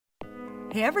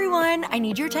Hey everyone, I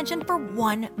need your attention for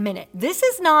 1 minute. This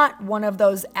is not one of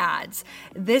those ads.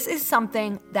 This is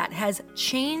something that has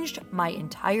changed my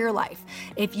entire life.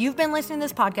 If you've been listening to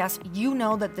this podcast, you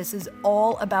know that this is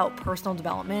all about personal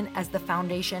development as the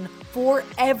foundation for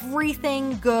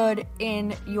everything good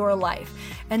in your life.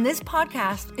 And this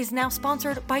podcast is now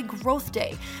sponsored by Growth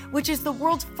Day, which is the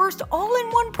world's first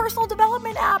all-in-one personal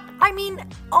development app. I mean,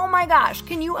 oh my gosh,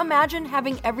 can you imagine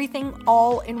having everything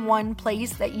all in one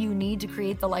place that you need to create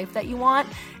the life that you want?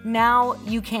 Now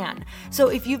you can. So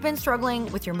if you've been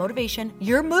struggling with your motivation,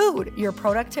 your mood, your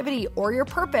productivity, or your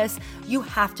purpose, you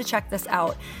have to check this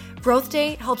out. Growth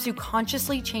Day helps you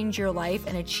consciously change your life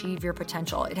and achieve your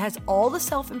potential. It has all the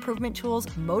self-improvement tools,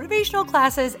 motivational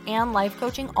classes, and life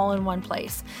coaching all in one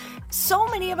place. So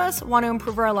many of us want to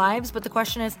improve our lives, but the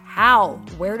question is how?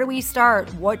 Where do we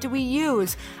start? What do we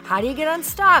use? How do you get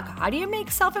unstuck? How do you make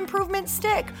self-improvement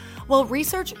stick? Well,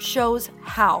 research shows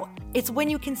how. It's when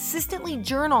you consistently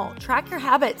journal, track your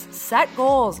habits, set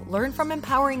goals, learn from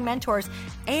empowering mentors,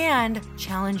 and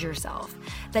challenge yourself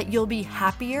that you'll be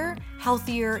happier,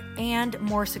 healthier, and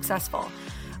more successful.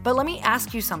 But let me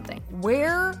ask you something.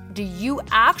 Where do you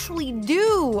actually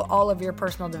do all of your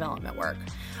personal development work?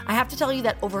 I have to tell you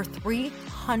that over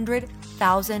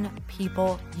 300,000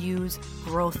 people use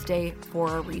Growth Day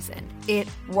for a reason. It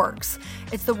works.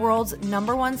 It's the world's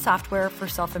 #1 software for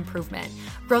self-improvement.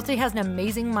 Growth Day has an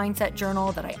amazing mindset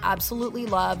journal that I absolutely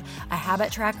love, a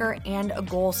habit tracker, and a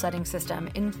goal-setting system.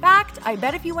 In fact, I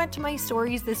bet if you went to my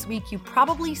stories this week, you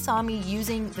probably saw me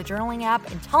using the journaling app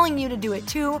and telling you to do it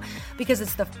too, because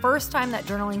it's the first time that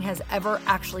journaling has ever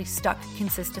actually stuck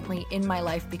consistently in my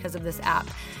life because of this app.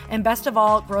 And best of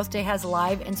all, Growth Day has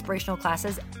live inspirational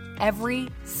classes every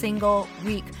single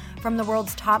week from the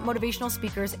world's top motivational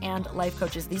speakers and life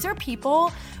coaches. These are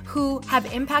people who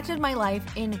have impacted my life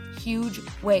in huge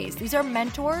ways. These are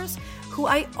mentors who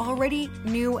I already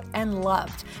knew and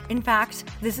loved. In fact,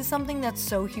 this is something that's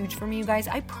so huge for me, you guys.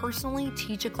 I personally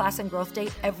teach a class in Growth Day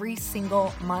every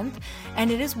single month,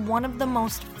 and it is one of the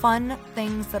most fun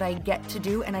things that I get to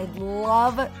do, and I'd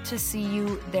love to see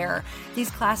you there.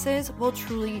 These classes will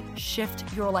truly shift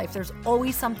your life. There's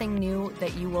always something new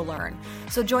that you will learn.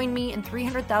 So join me and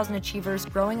 300,000 achievers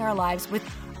growing our lives with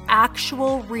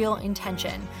actual real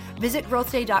intention. Visit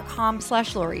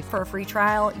growthday.com/Lori for a free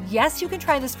trial. Yes, you can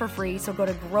try this for free. So go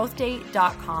to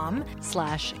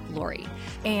growthday.com/Lori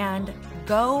and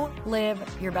go live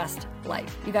your best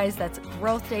life. You guys, that's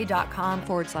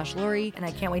growthday.com/Lori. And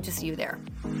I can't wait to see you there.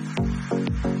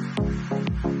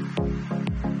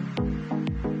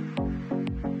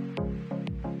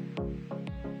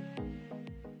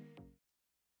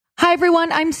 Hi,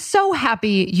 everyone. I'm so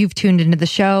happy you've tuned into the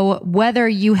show. Whether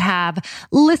you have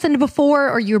listened before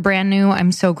or you're brand new,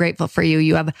 I'm so grateful for you.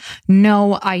 You have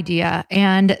no idea.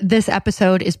 And this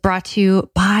episode is brought to you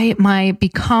by my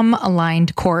Become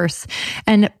Aligned course.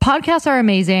 And podcasts are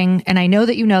amazing. And I know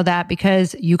that you know that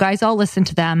because you guys all listen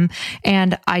to them.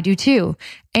 And I do too.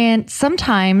 And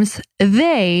sometimes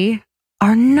they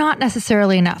are not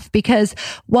necessarily enough because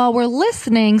while we're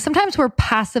listening, sometimes we're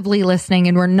passively listening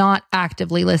and we're not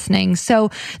actively listening.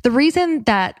 So the reason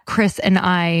that Chris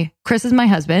is my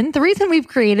husband, the reason we've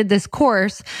created this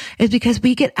course is because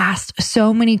we get asked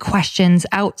so many questions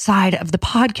outside of the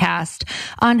podcast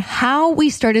on how we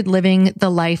started living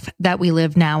the life that we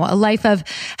live now, a life of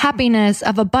happiness,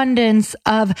 of abundance,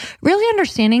 of really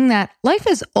understanding that life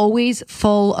is always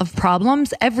full of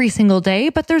problems every single day,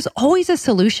 but there's always a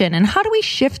solution. And how do we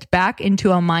shift back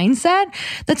into a mindset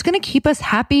that's going to keep us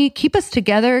happy, keep us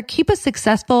together, keep us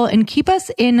successful, and keep us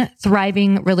in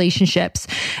thriving relationships?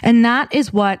 And that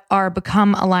is what our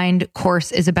Become Aligned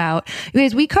course is about. You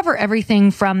guys, we cover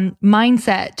everything from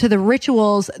mindset to the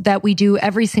rituals that we do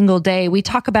every single day. We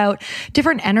talk about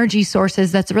different energy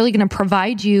sources that's really going to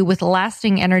provide you with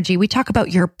lasting energy. We talk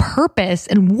about your purpose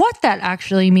and what that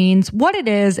actually means, what it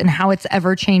is, and how it's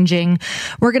ever changing.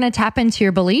 We're going to tap into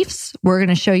your beliefs. We're going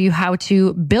to show you how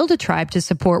to build a tribe to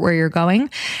support where you're going.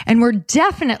 And we're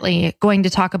definitely going to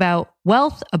talk about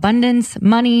wealth, abundance,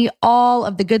 money, all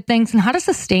of the good things, and how to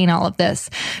sustain all of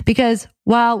this. Because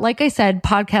while, like I said,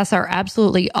 podcasts are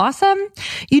absolutely awesome,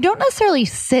 you don't necessarily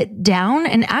sit down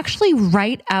and actually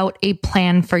write out a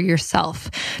plan for yourself.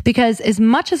 Because as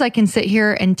much as I can sit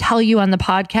here and tell you on the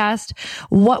podcast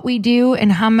what we do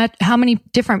and how many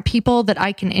different people that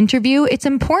I can interview, it's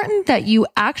important that you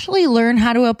actually learn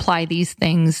how to apply these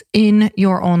things in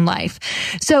your own life.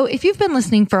 So if you've been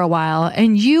listening for a while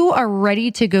and you are ready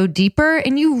to go deeper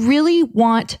and you really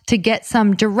want to get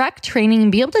some direct training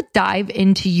and be able to dive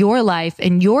into your life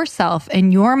and yourself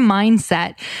and your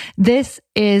mindset, this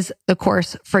is the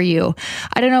course for you.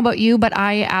 I don't know about you, but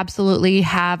I absolutely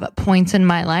have points in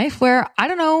my life where I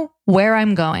don't know where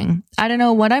I'm going. I don't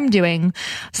know what I'm doing.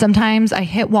 Sometimes I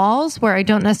hit walls where I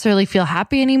don't necessarily feel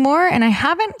happy anymore, and I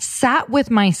haven't sat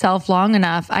with myself long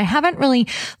enough. I haven't really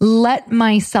let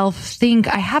myself think.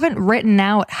 I haven't written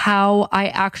out how I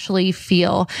actually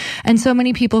feel. And so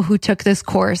many people who took this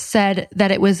course said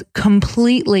that it was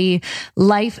completely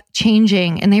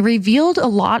life-changing, and they revealed a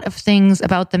lot of things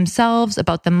about themselves,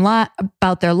 about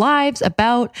their lives,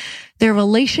 about their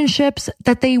relationships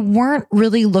that they weren't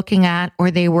really looking at or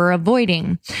they were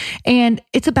avoiding. And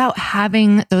it's about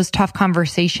having those tough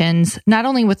conversations, not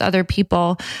only with other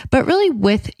people, but really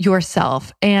with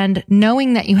yourself, and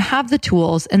knowing that you have the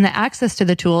tools and the access to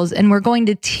the tools. And we're going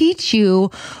to teach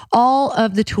you all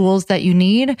of the tools that you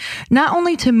need, not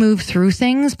only to move through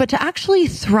things, but to actually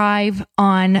thrive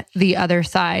on the other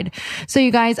side. So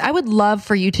you guys, I would love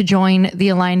for you to join the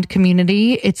Aligned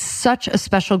community. It's such a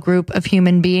special group of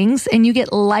human beings, and you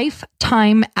get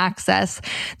lifetime access.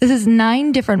 This is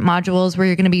 9 different modules where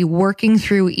you're going to be working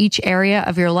through each area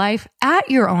of your life at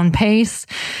your own pace.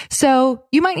 So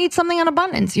you might need something on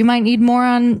abundance. You might need more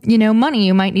on, money.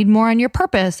 You might need more on your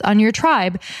purpose, on your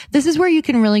tribe. This is where you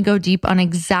can really go deep on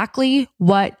exactly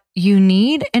what you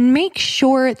need and make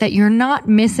sure that you're not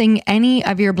missing any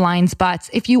of your blind spots.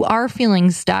 If you are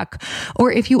feeling stuck, or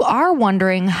if you are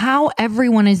wondering how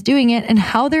everyone is doing it and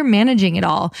how they're managing it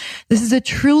all, this is a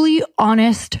truly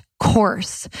honest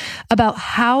course about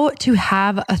how to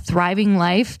have a thriving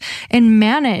life and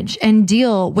manage and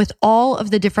deal with all of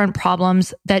the different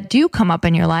problems that do come up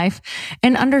in your life,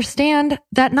 and understand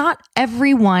that not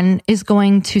everyone is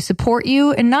going to support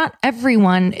you and not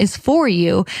everyone is for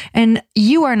you, and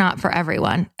you are not for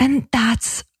everyone. And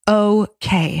that's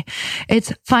okay.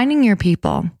 It's finding your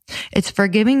people. It's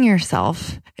forgiving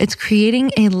yourself. It's creating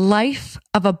a life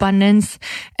of abundance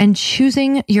and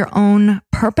choosing your own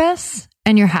purpose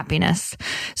and your happiness.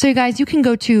 So you guys, you can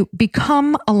go to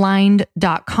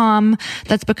becomealigned.com.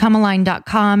 That's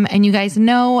becomealigned.com. And you guys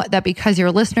know that because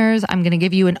you're listeners, I'm going to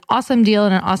give you an awesome deal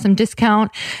and an awesome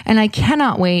discount. And I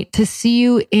cannot wait to see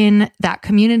you in that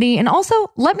community. And also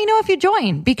let me know if you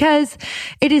join, because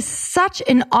it is such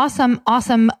an awesome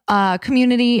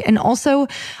community. And also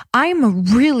I'm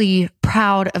really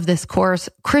proud of this course.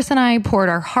 Chris and I poured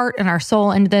our heart and our soul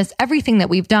into this. Everything that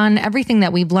we've done, everything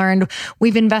that we've learned,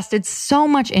 we've invested so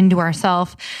much into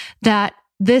ourselves that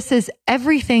this is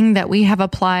everything that we have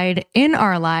applied in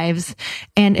our lives.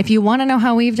 And if you want to know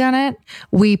how we've done it,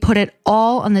 we put it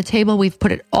all on the table. We've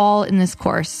put it all in this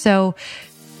course. So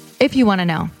if you want to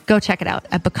know, go check it out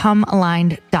at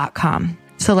becomealigned.com.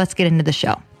 So let's get into the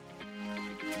show.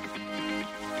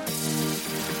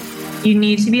 You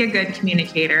need to be a good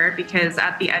communicator, because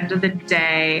at the end of the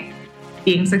day,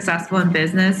 being successful in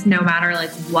business, no matter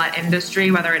what industry,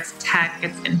 whether it's tech,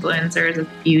 it's influencers, it's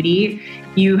beauty,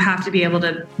 you have to be able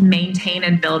to maintain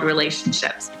and build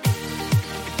relationships.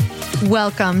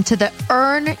 Welcome to the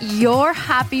Earn Your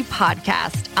Happy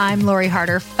podcast. I'm Lori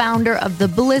Harder, founder of The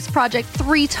Bliss Project,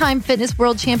 3-time fitness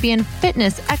world champion,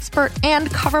 fitness expert,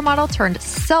 and cover model turned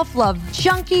self-love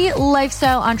junkie,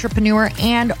 lifestyle entrepreneur,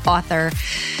 and author.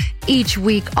 Each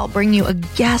week, I'll bring you a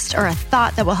guest or a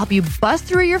thought that will help you bust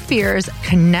through your fears,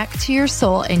 connect to your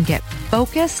soul, and get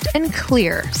focused and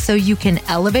clear so you can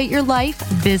elevate your life,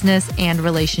 business, and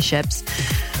relationships.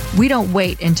 We don't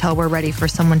wait until we're ready for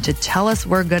someone to tell us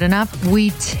we're good enough.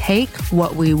 We take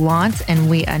what we want and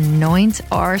we anoint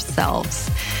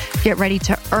ourselves. Get ready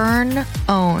to earn,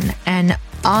 own, and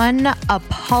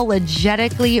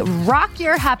unapologetically rock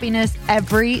your happiness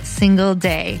every single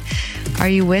day. Are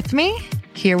you with me?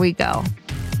 Here we go.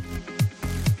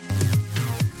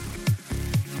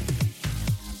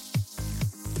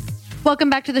 Welcome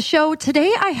back to the show.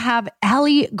 Today I have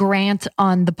Allie Grant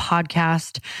on the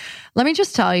podcast. Let me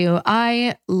just tell you,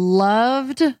 I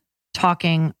loved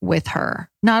talking with her,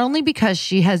 not only because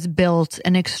she has built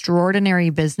an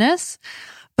extraordinary business,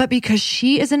 but because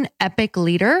she is an epic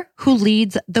leader who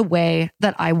leads the way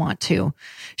that I want to.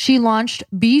 She launched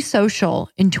Be Social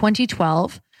in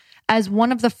 2012 as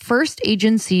one of the first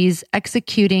agencies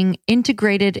executing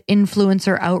integrated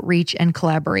influencer outreach and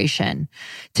collaboration.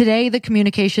 Today, the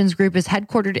communications group is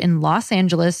headquartered in Los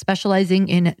Angeles, specializing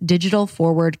in digital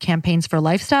forward campaigns for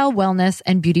lifestyle, wellness,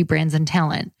 and beauty brands and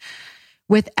talent.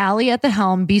 With Allie at the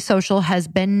helm, Be Social has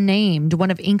been named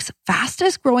one of Inc.'s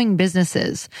fastest growing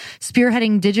businesses,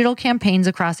 spearheading digital campaigns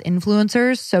across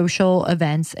influencers, social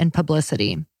events, and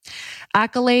publicity.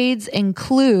 Accolades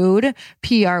include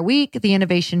PR Week, the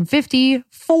Innovation 50,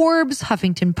 Forbes,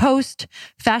 Huffington Post,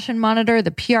 Fashion Monitor,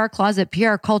 the PR Closet,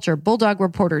 PR Culture, Bulldog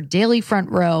Reporter, Daily Front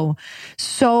Row,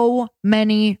 so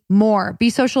many more. Be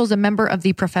Social is a member of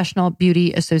the Professional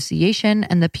Beauty Association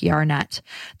and the PR Net.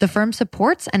 The firm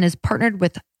supports and is partnered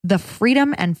with the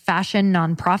Freedom and Fashion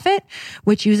nonprofit,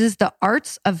 which uses the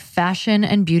arts of fashion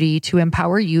and beauty to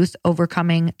empower youth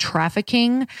overcoming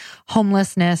trafficking,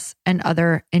 homelessness, and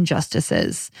other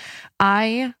injustices.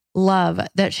 I love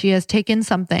that she has taken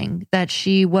something that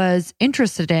she was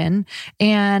interested in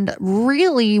and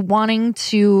really wanting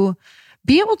to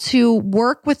be able to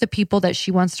work with the people that she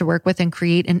wants to work with and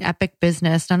create an epic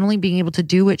business, not only being able to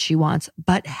do what she wants,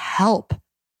 but help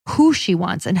who she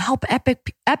wants and help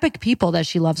epic people that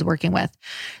she loves working with.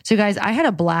 So guys, I had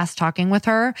a blast talking with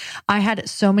her. I had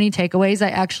so many takeaways. I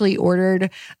actually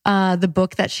ordered the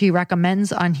book that she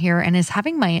recommends on here and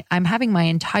I'm having my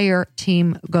entire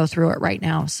team go through it right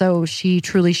now. So she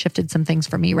truly shifted some things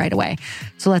for me right away.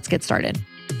 So let's get started.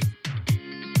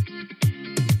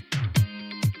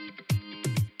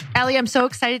 Allie, I'm so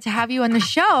excited to have you on the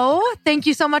show. Thank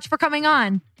you so much for coming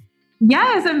on.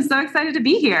 Yes, I'm so excited to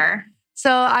be here. So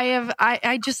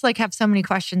I just have so many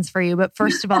questions for you. But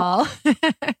first of all,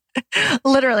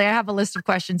 literally, I have a list of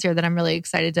questions here that I'm really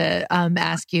excited to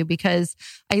ask you because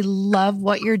I love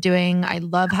what you're doing. I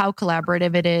love how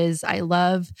collaborative it is. I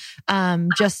love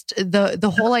just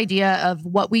the whole idea of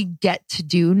what we get to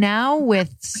do now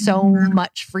with so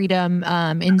much freedom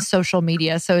in social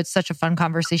media. So it's such a fun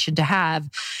conversation to have.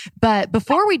 But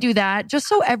before we do that, just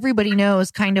so everybody knows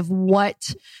kind of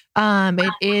what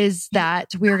it is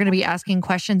that we're going to be asking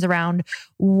questions around.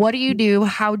 What do you do?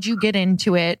 How'd you get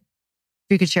into it?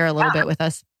 If you could share a little bit with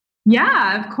us.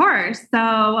 Yeah, of course.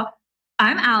 So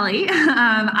I'm Allie.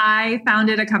 I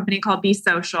founded a company called Be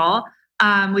Social.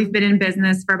 We've been in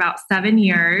business for about 7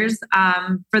 years.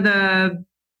 For the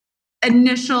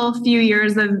initial few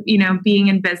years of, being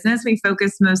in business, we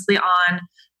focused mostly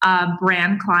on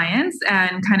brand clients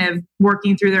and kind of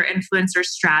working through their influencer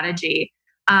strategy.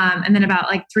 And then about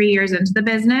 3 years into the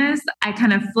business, I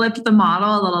kind of flipped the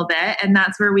model a little bit. And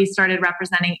that's where we started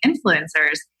representing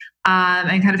influencers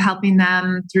and kind of helping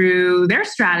them through their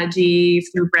strategy,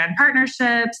 through brand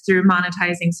partnerships, through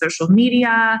monetizing social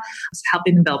media,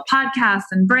 helping them build podcasts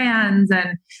and brands.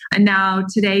 And now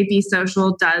today, Be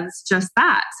Social does just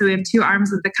that. So we have two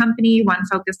arms of the company, one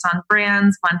focused on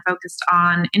brands, one focused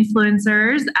on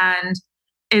influencers. And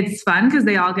it's fun because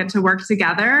they all get to work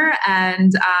together.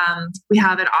 And we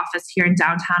have an office here in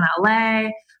downtown LA.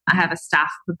 I have a staff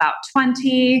of about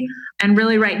 20. And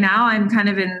really right now, I'm kind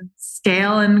of in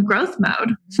scale and growth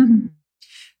mode.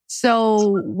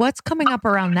 So what's coming up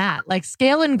around that?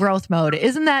 Scale and growth mode,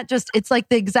 isn't that just, it's the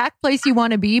exact place you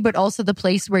want to be, but also the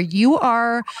place where you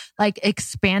are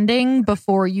expanding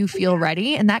before you feel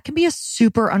ready. And that can be a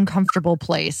super uncomfortable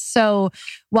place. So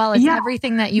while it's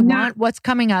everything that you want, what's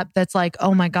coming up that's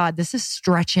oh my God, this is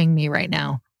stretching me right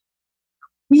now?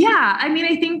 Yeah. I mean,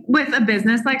 I think with a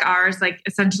business like ours,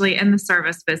 essentially in the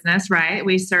service business, right?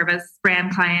 We service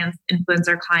brand clients,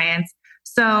 influencer clients.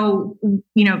 So,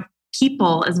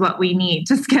 people is what we need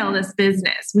to scale this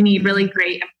business. We need really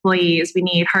great employees. We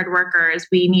need hard workers.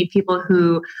 We need people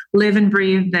who live and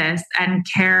breathe this and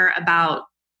care about,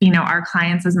 our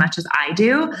clients as much as I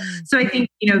do. So I think,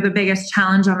 the biggest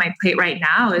challenge on my plate right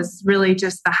now is really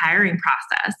just the hiring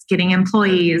process, getting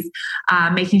employees,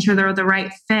 making sure they're the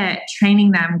right fit,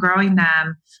 training them, growing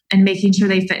them, and making sure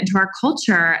they fit into our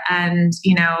culture. And,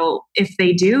 if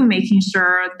they do, making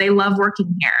sure they love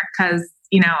working here. Because,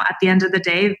 at the end of the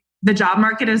day, the job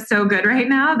market is so good right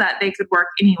now that they could work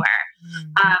anywhere.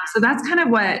 So that's kind of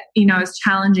what, is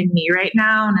challenging me right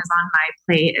now and is on my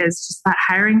plate is just that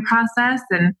hiring process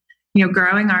and,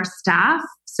 growing our staff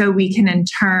so we can in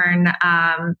turn,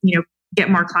 get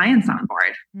more clients on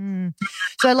board.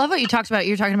 So I love what you talked about.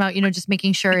 You're talking about, just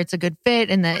making sure it's a good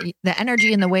fit and the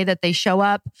energy and the way that they show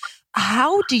up.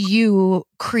 How do you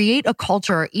create a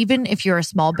culture, even if you're a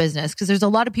small business? Because there's a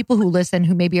lot of people who listen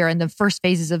who maybe are in the first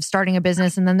phases of starting a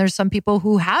business. And then there's some people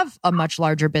who have a much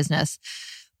larger business.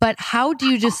 But how do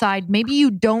you decide, maybe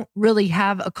you don't really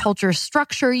have a culture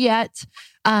structure yet,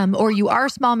 or you are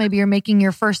small, maybe you're making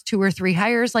your first 2 or 3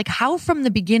 hires. How from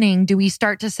the beginning do we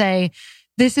start to say,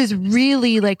 this is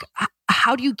really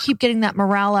how do you keep getting that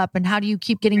morale up and how do you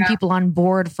keep getting people on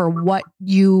board for what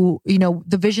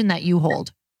the vision that you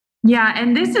hold? Yeah.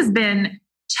 And this has been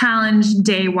challenge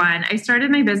day one. I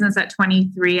started my business at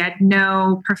 23. I had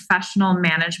no professional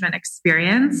management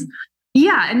experience.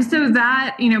 Yeah. And so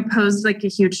that, posed like a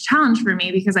huge challenge for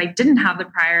me because I didn't have the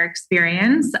prior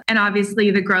experience. And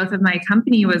obviously the growth of my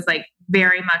company was like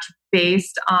very much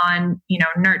based on,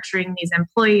 nurturing these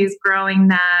employees, growing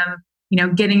them,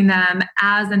 getting them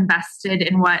as invested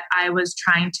in what I was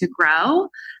trying to grow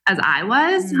as I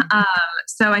was.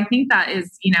 So I think that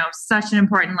is, such an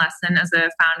important lesson as a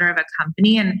founder of a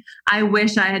company. And I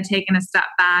wish I had taken a step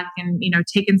back and,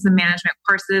 taken some management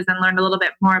courses and learned a little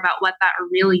bit more about what that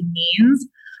really means.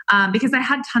 Because I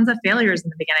had tons of failures in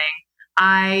the beginning.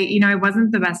 I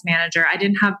wasn't the best manager. I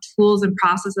didn't have tools and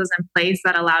processes in place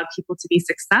that allowed people to be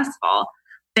successful.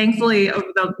 Thankfully, over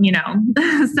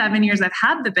the 7 years I've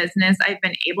had the business, I've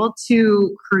been able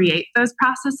to create those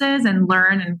processes and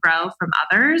learn and grow from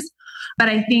others. But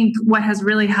I think what has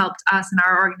really helped us in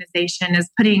our organization is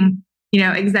putting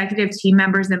executive team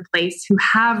members in place who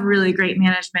have really great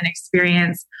management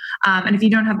experience. And if you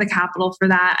don't have the capital for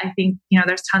that, I think,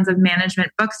 there's tons of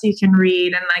management books you can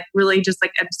read and like really just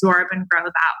like absorb and grow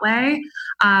that way.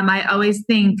 I always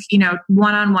think,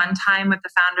 one-on-one time with the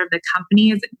founder of the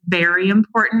company is very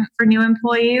important for new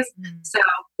employees. So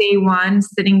day one,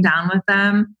 sitting down with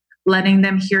them, letting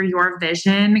them hear your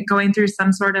vision, going through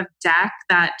some sort of deck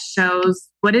that shows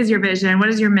what is your vision, what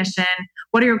is your mission,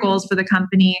 what are your goals for the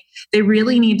company. They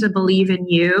really need to believe in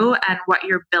you and what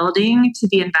you're building to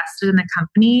be invested in the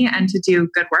company and to do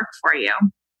good work for you.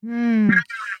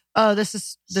 Oh, this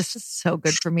is so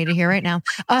good for me to hear right now.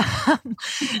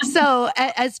 So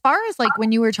as far as like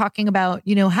when you were talking about,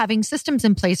 having systems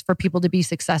in place for people to be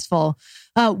successful,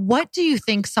 what do you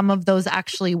think some of those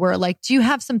actually were? Like, do you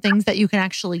have some things that you can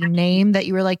actually name that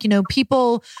you were like,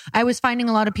 I was finding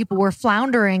a lot of people were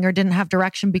floundering or didn't have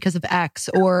direction because of X,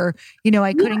 or,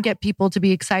 I couldn't get people to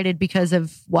be excited because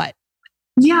of what?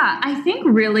 Yeah, I think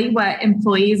really what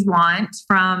employees want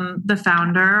from the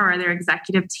founder or their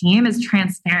executive team is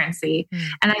transparency.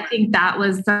 And I think that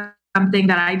was something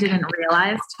that I didn't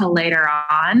realize till later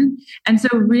on. And so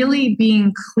really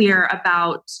being clear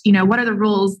about, what are the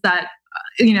rules that,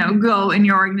 go in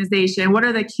your organization? What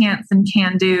are the can'ts and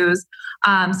can-dos?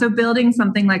 So building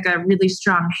something like a really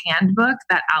strong handbook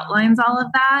that outlines all of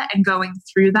that and going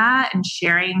through that and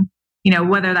sharing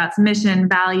whether that's mission,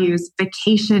 values,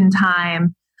 vacation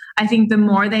time. I think the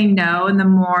more they know and the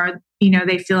more,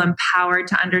 they feel empowered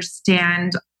to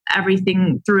understand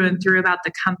everything through and through about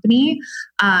the company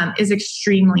is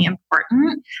extremely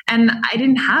important. And I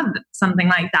didn't have something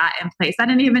like that in place. I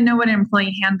didn't even know what an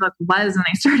employee handbook was when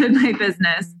I started my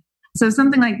business. So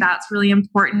something like that's really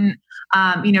important.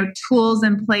 Tools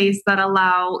in place that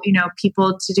allow,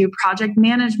 people to do project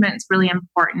management is really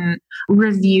important.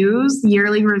 Reviews,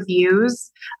 yearly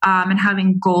reviews, and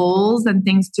having goals and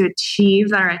things to achieve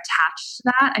that are attached to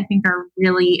that, I think are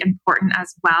really important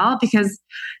as well, because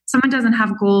someone doesn't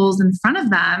have goals in front of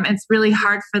them, it's really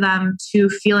hard for them to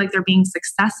feel like they're being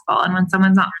successful. And when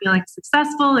someone's not feeling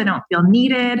successful, they don't feel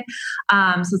needed.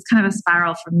 So it's kind of a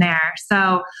spiral from there.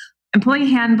 So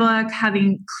employee handbook,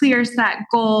 having clear set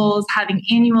goals, having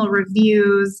annual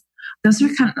reviews. Those are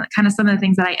kind of some of the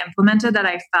things that I implemented that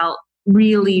I felt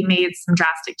really made some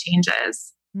drastic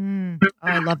changes. Oh,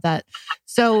 I love that.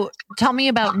 So tell me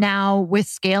about now with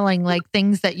scaling, like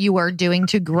things that you are doing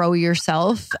to grow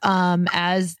yourself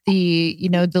as the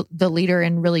leader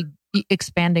and really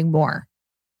expanding more.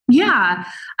 Yeah.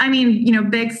 I mean,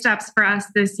 big steps for us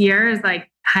this year is like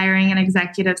hiring an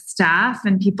executive staff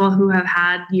and people who have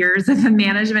had years of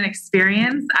management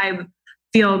experience. I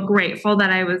feel grateful that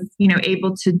I was,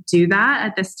 able to do that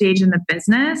at this stage in the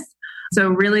business. So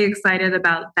really excited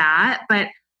about that. But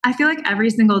I feel like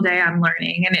every single day I'm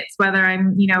learning, and it's whether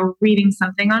I'm, reading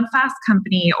something on Fast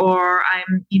Company or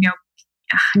I'm,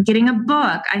 getting a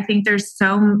book. I think there's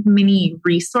so many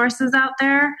resources out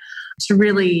there to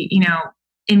really,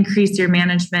 increase your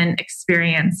management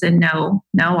experience and know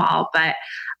all. But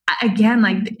again,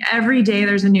 like every day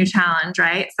there's a new challenge,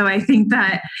 right? So I think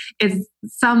that is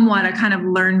somewhat a kind of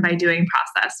learn by doing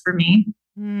process for me.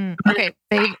 Okay.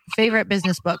 Favorite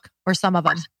business book or some of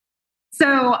them?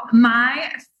 So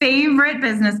my favorite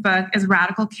business book is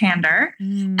Radical Candor.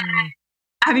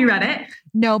 Have you read it?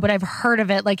 No, but I've heard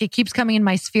of it. Like it keeps coming in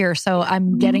my sphere. So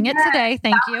I'm getting it today.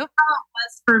 Thank you. That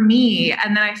was for me.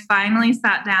 And then I finally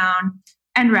sat down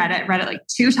and read it like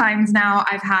 2 times now.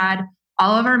 I've had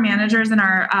all of our managers in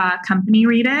our company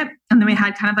read it. And then we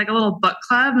had kind of like a little book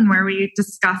club and where we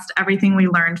discussed everything we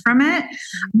learned from it.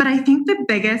 But I think the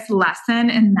biggest lesson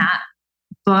in that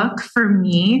book for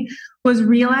me was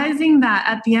realizing that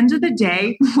at the end of the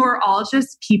day, we're all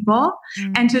just people,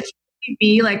 and to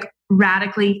be like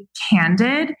radically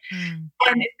candid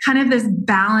and kind of this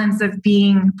balance of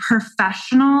being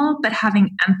professional, but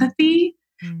having empathy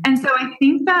And so I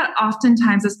think that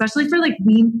oftentimes, especially for like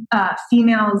we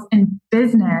females in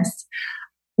business,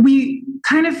 we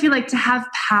kind of feel like to have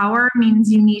power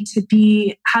means you need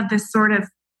to have this sort of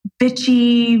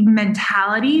bitchy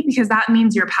mentality because that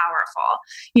means you're powerful.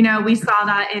 You know, we saw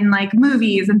that in like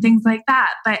movies and things like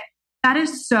that, but that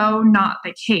is so not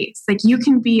the case. Like you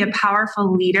can be a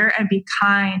powerful leader and be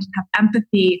kind, and have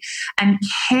empathy and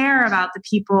care about the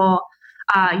people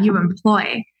you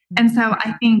employ. And so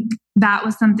I think that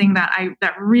was something that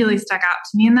really stuck out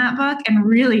to me in that book and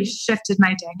really shifted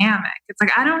my dynamic. It's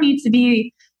like, I don't need to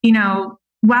be, you know,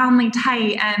 woundly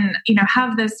tight and, you know,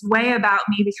 have this way about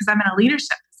me because I'm in a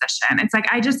leadership position. It's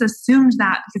like, I just assumed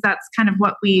that because that's kind of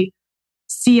what we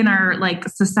see in our like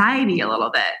society a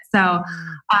little bit. So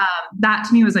that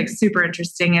to me was like super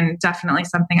interesting and definitely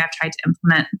something I've tried to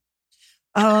implement.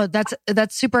 Oh, that's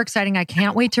super exciting. I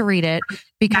can't wait to read it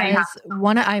because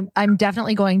I'm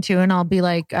definitely going to, and I'll be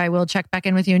like, I will check back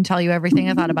in with you and tell you everything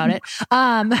I thought about it.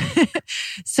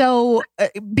 So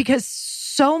because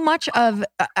so much of,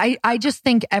 I just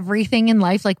think everything in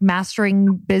life, like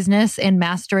mastering business and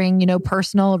mastering, you know,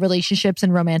 personal relationships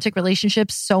and romantic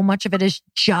relationships, so much of it is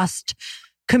just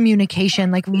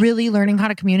communication, like really learning how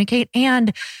to communicate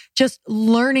and just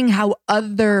learning how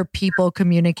other people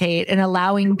communicate and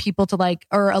allowing people to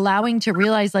allowing to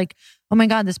realize like, oh my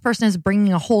God, this person is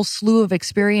bringing a whole slew of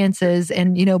experiences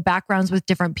and, you know, backgrounds with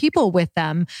different people with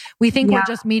them. We think we're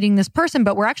just meeting this person,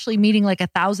 but we're actually meeting like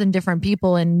 1,000 different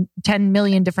people and 10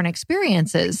 million different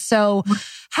experiences. So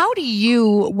how do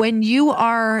you, when you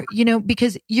are, you know,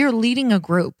 because you're leading a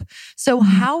group, so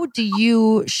how do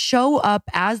you show up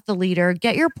as the leader,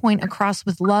 get your point across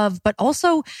with love, but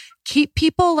also keep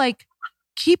people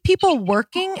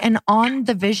working and on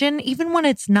the vision, even when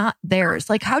it's not theirs?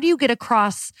 Like, how do you get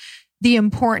across the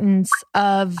importance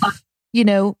of, you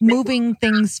know, moving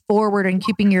things forward and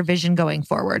keeping your vision going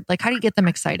forward? Like, how do you get them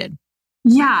excited?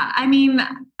 Yeah, I mean,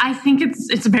 I think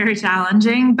it's very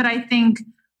challenging, but I think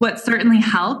what certainly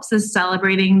helps is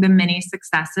celebrating the many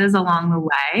successes along the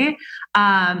way.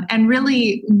 And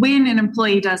really, when an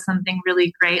employee does something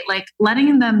really great, like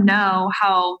letting them know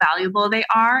how valuable they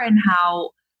are and how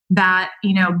that,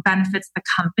 you know, benefits the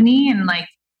company and like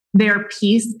their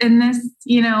piece in this,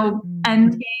 you know,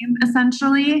 end game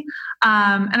essentially.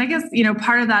 And I guess, you know,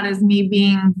 part of that is me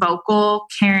being vocal,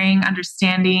 caring,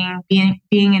 understanding, being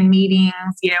in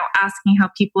meetings, you know, asking how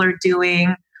people are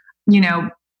doing, you know,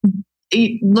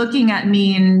 looking at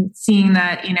me and seeing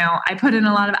that, you know, I put in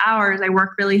a lot of hours, I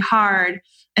work really hard,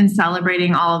 and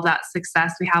celebrating all of that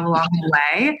success we have along the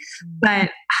way.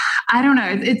 But I don't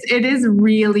know, it is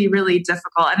really, really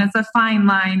difficult. And it's a fine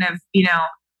line of, you know,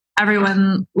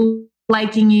 everyone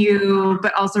liking you,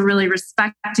 but also really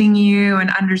respecting you and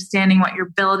understanding what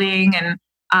you're building. And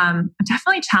I'm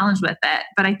definitely challenged with it.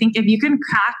 But I think if you can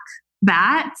crack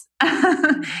that,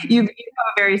 you have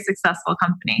a very successful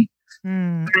company.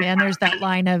 And there's that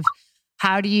line of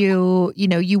how do you, you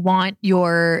know, you want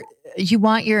your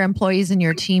employees and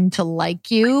your team to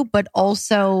like you, but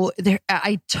also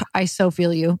I so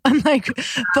feel you. I'm like,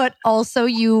 but also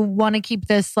you want to keep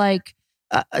this like,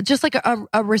 just like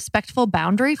a respectful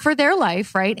boundary for their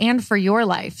life, right? And for your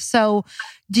life. So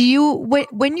do you,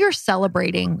 when you're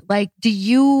celebrating, like, do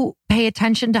you pay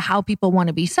attention to how people want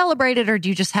to be celebrated, or do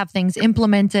you just have things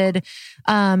implemented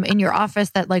in your office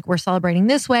that like we're celebrating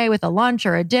this way with a lunch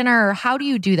or a dinner? Or how do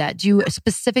you do that? Do you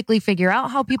specifically figure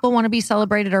out how people want to be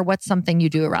celebrated, or what's something you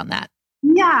do around that?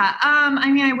 Yeah.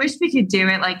 I mean, I wish we could do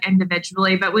it like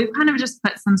individually, but we've kind of just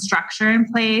put some structure in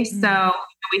place. So, you know,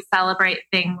 we celebrate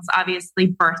things, obviously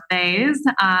birthdays.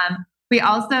 We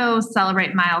also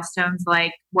celebrate milestones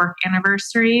like work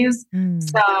anniversaries.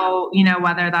 So, you know,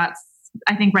 whether that's,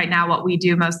 I think right now what we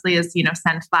do mostly is, you know,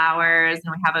 send flowers,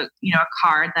 and we have a, you know, a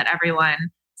card that everyone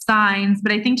signs.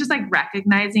 But I think just like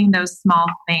recognizing those small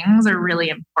things are really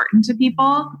important to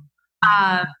people.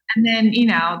 And then, you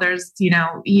know, there's, you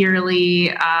know, yearly,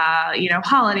 you know,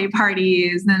 holiday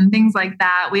parties and things like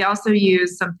that. We also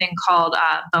use something called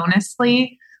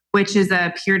Bonusly, which is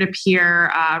a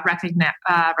peer-to-peer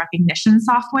recognition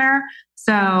software.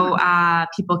 So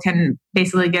people can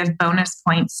basically give bonus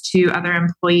points to other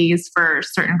employees for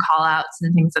certain call outs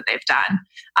and things that they've done.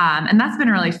 And that's been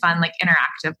a really fun, like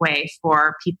interactive way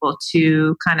for people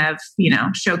to kind of, you know,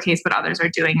 showcase what others are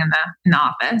doing in the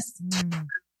office.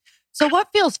 So what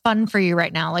feels fun for you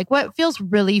right now? Like what feels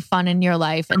really fun in your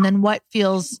life? And then what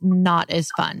feels not as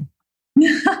fun?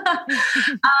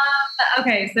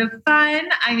 Okay. So fun.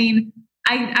 I mean,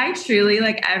 I truly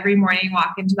like every morning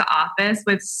walk into the office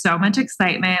with so much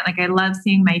excitement. Like I love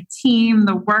seeing my team,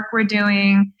 the work we're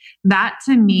doing. That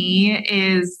to me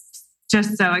is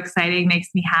just so exciting, makes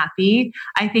me happy.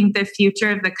 I think the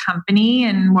future of the company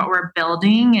and what we're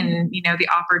building and, the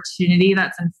opportunity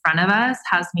that's in front of us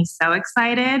has me so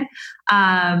excited.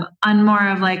 On more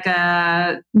of like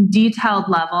a detailed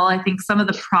level, I think some of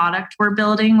the product we're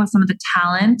building with some of the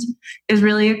talent is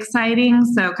really exciting.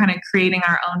 So kind of creating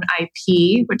our own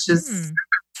IP, which is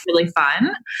really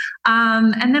fun.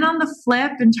 And then on the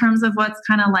flip, in terms of what's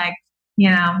kind of like,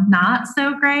 not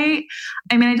so great.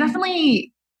 I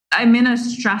mean, I'm in a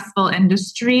stressful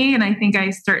industry, and I think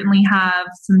I certainly have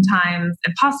sometimes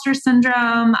imposter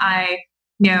syndrome. I,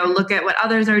 look at what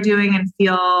others are doing and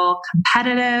feel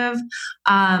competitive.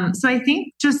 So I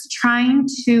think just trying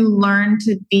to learn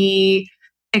to be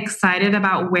excited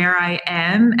about where I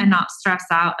am and not stress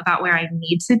out about where I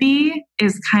need to be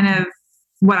is kind of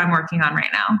what I'm working on right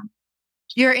now.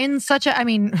 You're in such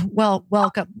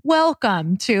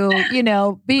welcome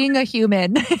to, being a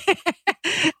human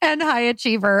and high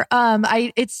achiever.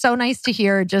 It's so nice to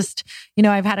hear just,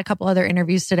 I've had a couple other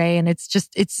interviews today, and it's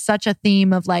such a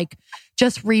theme of like,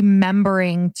 just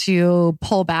remembering to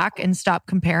pull back and stop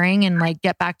comparing and like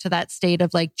get back to that state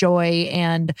of like joy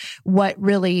and what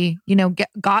really,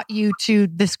 got you to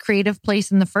this creative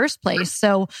place in the first place.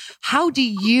 So how do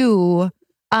you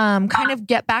kind of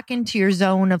get back into your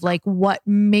zone of like what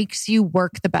makes you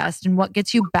work the best and what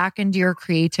gets you back into your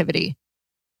creativity?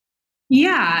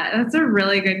 Yeah, that's a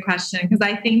really good question, because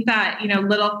I think that,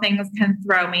 little things can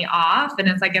throw me off. And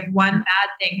it's like, if one bad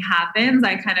thing happens,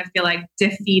 I kind of feel like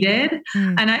defeated.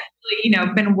 And I've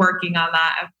really, been working on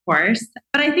that, of course.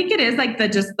 But I think it is like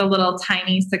just the little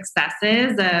tiny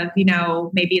successes of,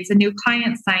 maybe it's a new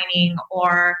client signing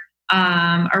or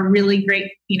a really great,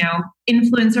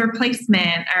 influencer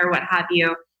placement or what have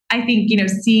you. I think,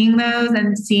 seeing those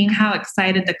and seeing how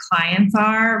excited the clients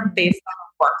are based on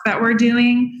the work that we're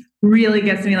doing really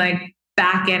gets me like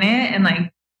back in it and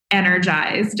like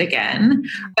energized again.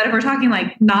 But if we're talking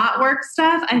like not work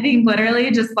stuff, I think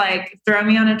literally just like throw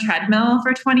me on a treadmill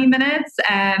for 20 minutes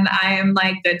and I am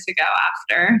like good to go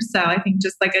after. So I think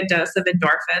just like a dose of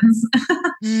endorphins.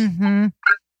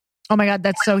 Oh my God,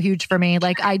 that's so huge for me.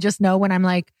 Like, I just know when I'm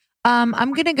like, I'm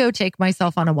going to go take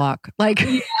myself on a walk. Like,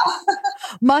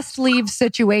 must leave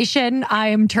situation. I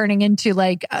am turning into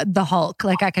like the Hulk.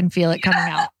 Like, I can feel it coming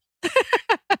out.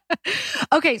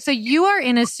 Okay. So you're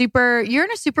in a super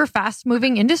fast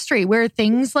moving industry where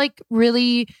things like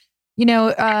really,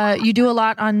 you do a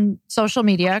lot on social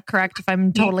media, correct? If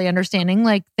I'm totally understanding,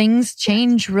 like things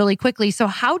change really quickly. So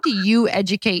how do you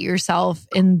educate yourself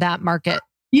in that market?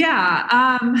 Yeah.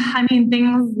 I mean,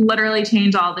 things literally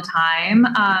change all the time.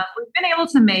 We've been able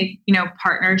to make,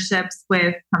 partnerships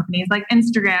with companies like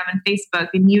Instagram and Facebook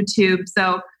and YouTube.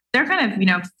 So they're kind of,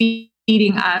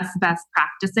 feeding us best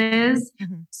practices.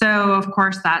 So of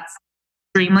course that's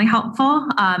extremely helpful.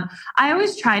 I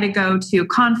always try to go to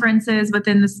conferences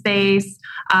within the space.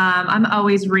 I'm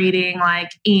always reading like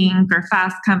Inc. or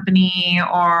Fast Company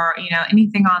or,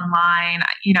 anything online.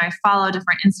 I follow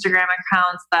different Instagram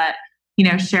accounts that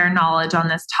share knowledge on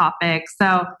this topic.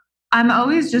 So I'm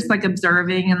always just like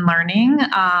observing and learning.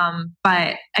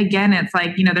 But again, it's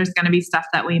like, there's going to be stuff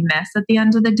that we miss at the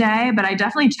end of the day, but I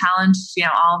definitely challenge,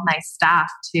 all of my staff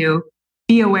to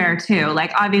be aware too.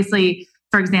 Like obviously,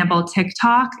 for example,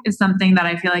 TikTok is something that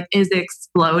I feel like is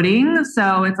exploding.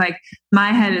 So it's like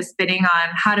my head is spinning on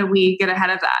how do we get ahead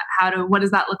of that? What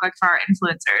does that look like for our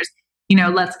influencers?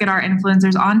 Let's get our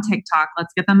influencers on TikTok.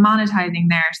 Let's get them monetizing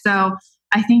there. So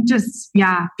I think just,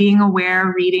 being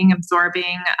aware, reading,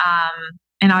 absorbing,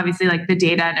 and obviously like the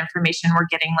data and information we're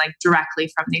getting like directly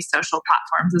from these social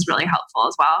platforms is really helpful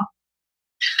as well.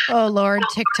 Oh Lord,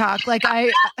 TikTok. Like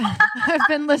I've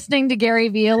been listening to Gary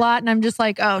Vee a lot and I'm just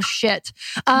like, oh shit.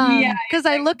 Cause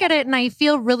I look at it and I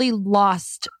feel really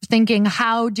lost thinking,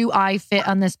 how do I fit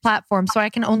on this platform? So I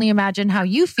can only imagine how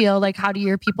you feel. Like, how do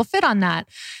your people fit on that?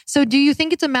 So do you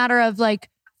think it's a matter of like,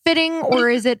 fitting, or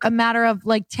is it a matter of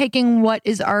like taking what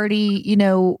is already,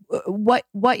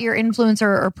 what your influencer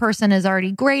or person is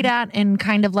already great at and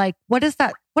kind of like, what does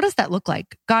that look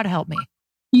like? God help me.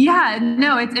 Yeah,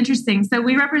 no, it's interesting. So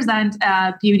we represent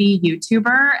a beauty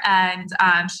YouTuber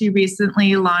and she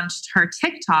recently launched her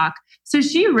TikTok. So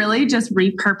she really just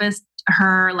repurposed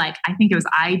her, like, I think it was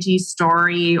IG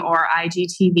story or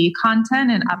IGTV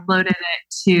content and uploaded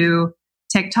it to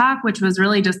TikTok, which was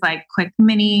really just like quick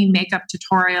mini makeup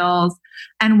tutorials.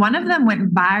 And one of them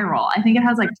went viral. I think it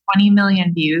has like 20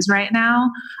 million views right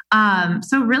now.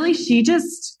 So really she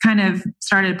just kind of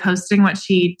started posting what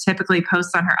she typically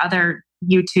posts on her other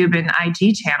YouTube and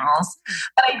IG channels.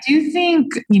 But I do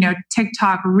think,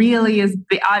 TikTok really is,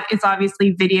 it's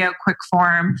obviously video, quick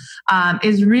form,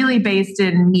 is really based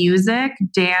in music,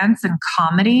 dance, and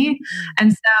comedy.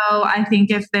 And so I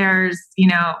think if there's,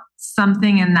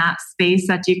 something in that space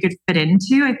that you could fit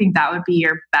into, I think that would be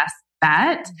your best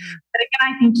bet. But again,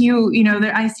 I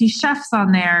think I see chefs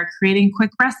on there creating quick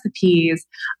recipes.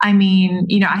 I mean,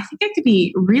 I think it could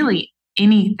be really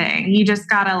anything. You just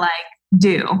gotta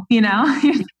do, you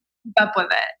keep up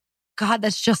with it. God,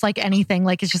 that's just like anything.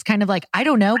 Like, it's just kind of like, I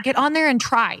don't know, get on there and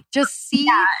try. Just see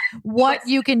what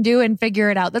you can do and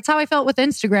figure it out. That's how I felt with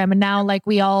Instagram. And now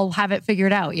we all have it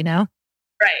figured out, Right,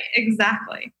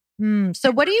 exactly. So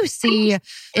what do you see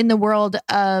in the world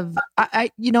of,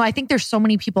 I think there's so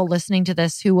many people listening to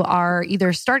this who are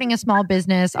either starting a small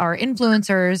business, are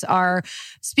influencers, are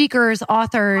speakers,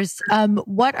 authors.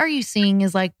 What are you seeing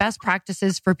is best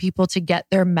practices for people to get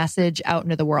their message out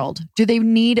into the world? Do we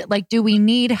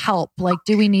need help?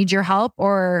 Do we need your help,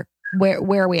 or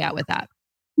where are we at with that?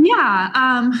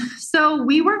 Yeah. So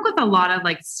we work with a lot of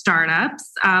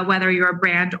startups, whether you're a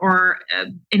brand or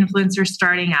influencer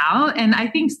starting out. And I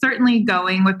think certainly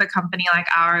going with a company like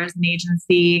ours, an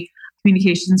agency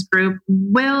communications group,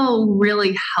 will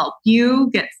really help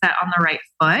you get set on the right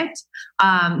foot.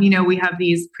 We have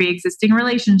these pre-existing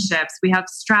relationships. We have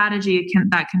strategy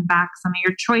that can back some of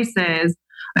your choices.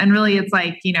 And really it's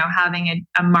having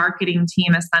a marketing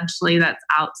team essentially that's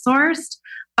outsourced.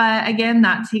 But again,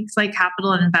 that takes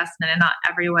capital and investment, and not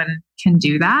everyone can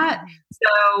do that.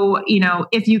 So,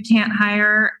 if you can't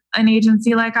hire an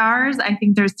agency like ours, I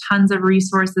think there's tons of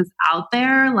resources out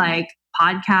there, like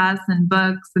podcasts and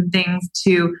books and things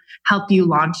to help you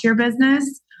launch your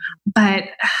business. But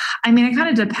I mean, it kind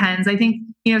of depends. I think,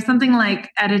 something like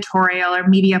editorial or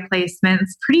media placement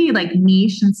is pretty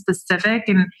niche and specific.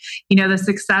 And, the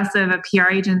success of a PR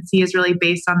agency is really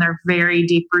based on their very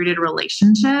deep rooted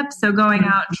relationship. So going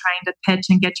out and trying to pitch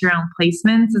and get your own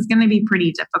placements is going to be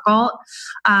pretty difficult.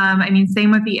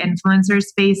 Same with the influencer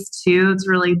space too. It's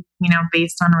really,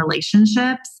 based on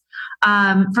relationships.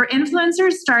 For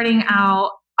influencers starting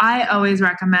out, I always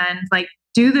recommend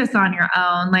do this on your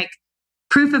own.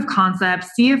 Proof of concept,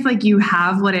 see if you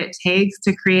have what it takes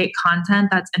to create content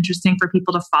that's interesting for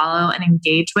people to follow and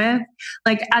engage with.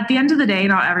 At the end of the day,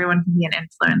 not everyone can be an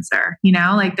influencer,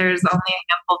 there's only a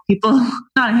handful of people,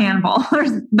 not a handful,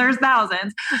 there's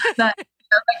thousands that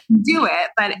can do it,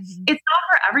 but it's not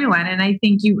for everyone. And I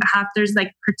think there's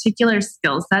particular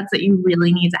skill sets that you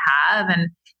really need to have. And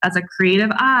that's a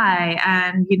creative eye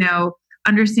and,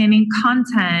 understanding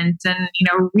content and,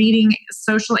 reading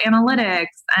social analytics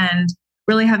and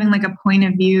really having a point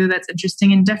of view that's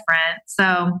interesting and different.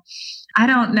 So I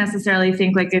don't necessarily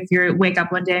think if you wake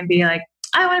up one day and be I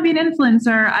want to be an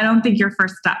influencer, I don't think your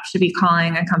first step should be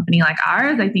calling a company like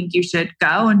ours. I think you should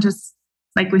go and just,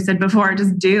 like we said before,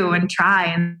 just do and try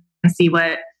and see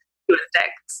what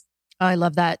sticks. Oh, I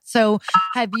love that. So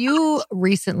have you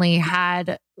recently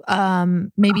had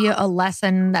maybe a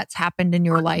lesson that's happened in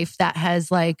your life that has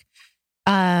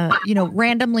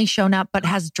randomly shown up, but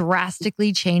has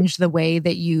drastically changed the way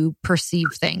that you perceive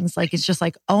things? It's just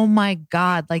oh my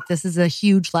God, this is a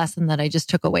huge lesson that I just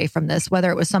took away from this,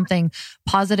 whether it was something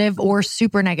positive or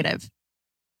super negative.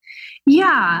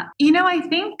 Yeah. I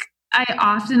think I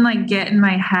often get in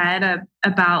my head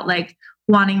about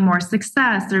wanting more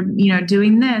success or,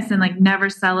 doing this and never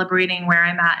celebrating where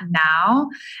I'm at now.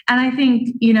 And I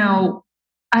think,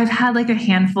 I've had a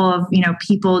handful of,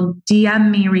 people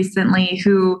DM me recently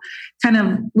who kind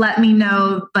of let me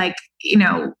know,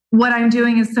 what I'm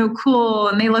doing is so cool.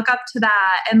 And they look up to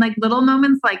that. And little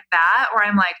moments like that, where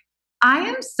I'm I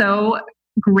am so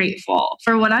grateful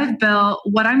for what I've built,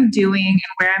 what I'm doing and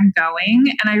where I'm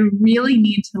going. And I really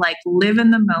need to live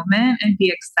in the moment and be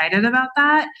excited about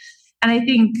that. And I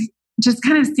think just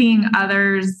kind of seeing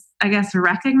others, I guess,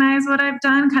 recognize what I've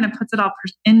done kind of puts it all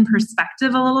in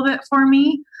perspective a little bit for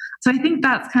me. So I think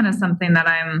that's kind of something that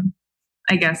I'm,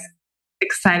 I guess,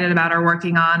 excited about or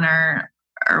working on or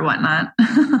whatnot.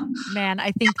 Man,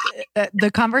 I think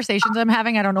the conversations I'm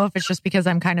having, I don't know if it's just because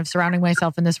I'm kind of surrounding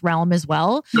myself in this realm as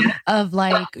well, of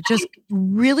just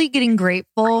really getting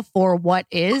grateful for what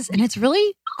is. And it's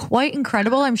really quite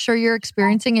incredible. I'm sure you're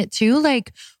experiencing it too.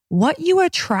 What you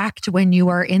attract when you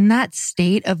are in that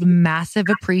state of massive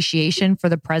appreciation for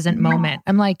the present moment.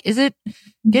 I'm is it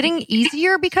getting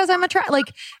easier because I'm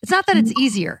attracted? It's not that it's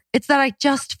easier. It's that I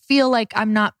just feel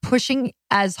I'm not pushing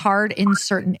as hard in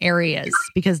certain areas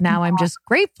because now I'm just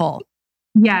grateful.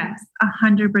 Yes,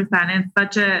 100%. It's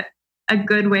such a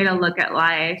good way to look at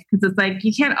life because it's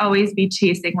you can't always be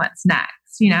chasing what's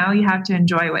next. You have to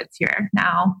enjoy what's here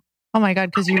now. Oh my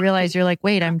God. Cause you realize you're like,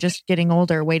 wait, I'm just getting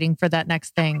older, waiting for that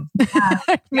next thing.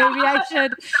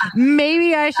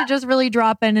 Maybe I should just really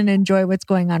drop in and enjoy what's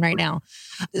going on right now.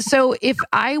 So if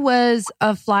I was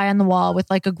a fly on the wall with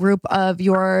like a group of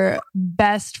your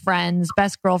best friends,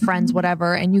 best girlfriends,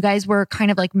 whatever, and you guys were kind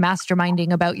of like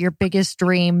masterminding about your biggest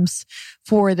dreams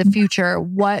for the future,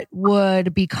 what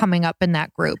would be coming up in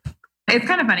that group? It's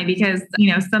kind of funny because,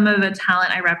 some of the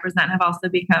talent I represent have also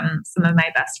become some of my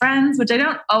best friends, which I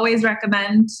don't always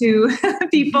recommend to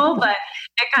people, but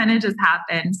it kind of just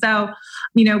happened. So,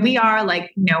 we are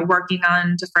working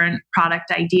on different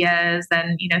product ideas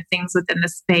and, things within the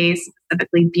space,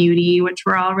 specifically beauty, which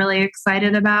we're all really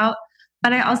excited about.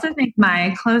 But I also think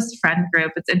my close friend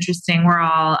group, it's interesting. We're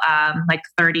all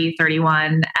 30,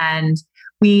 31, and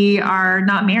we are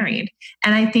not married.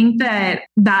 And I think that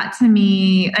to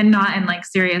me, and not in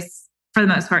serious, for the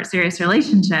most part, serious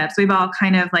relationships, we've all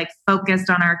kind of focused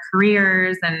on our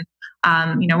careers. And,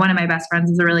 one of my best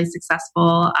friends is a really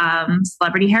successful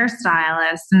celebrity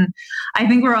hairstylist. And I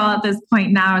think we're all at this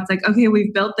point now. It's okay,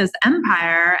 we've built this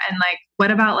empire. And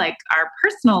what about our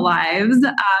personal lives?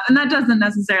 And that doesn't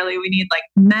necessarily, we need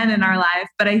men in our life.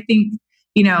 But I think,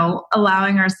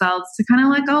 allowing ourselves to kind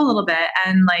of let go a little bit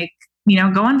and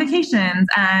go on vacations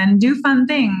and do fun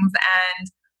things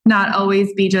and not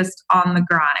always be just on the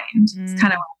grind. It's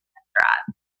kind of what we're at.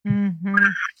 Mm-hmm.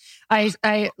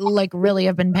 I really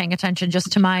have been paying attention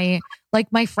just to my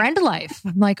friend life.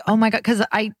 I'm oh my God, cause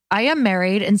I am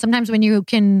married. And sometimes when you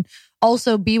can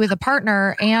also be with a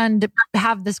partner and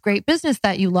have this great business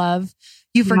that you love,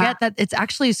 you forget that it's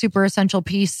actually a super essential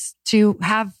piece to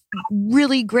have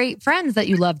really great friends that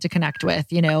you love to connect with,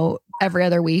 every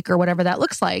other week or whatever that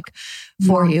looks like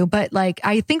for you. But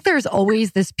I think there's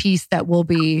always this piece that will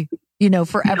be,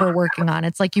 forever working on.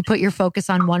 It's you put your focus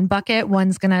on one bucket,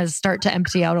 one's going to start to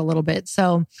empty out a little bit.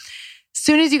 So as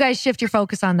soon as you guys shift your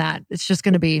focus on that, it's just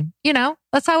going to be,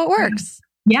 that's how it works.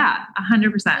 Yeah,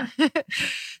 100%.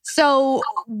 So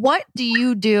what do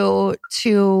you do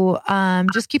to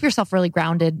just keep yourself really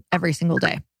grounded every single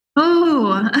day?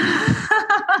 Oh,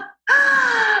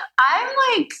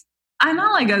 I'm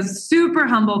not a super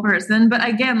humble person, but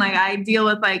again, I deal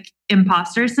with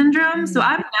imposter syndrome. So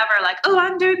I'm never oh,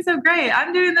 I'm doing so great.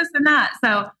 I'm doing this and that.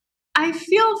 So I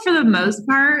feel for the most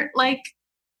part,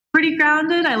 pretty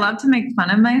grounded. I love to make fun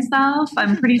of myself.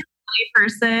 I'm a pretty silly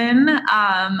person.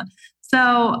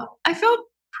 So I feel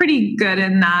pretty good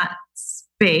in that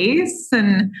space.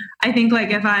 And I think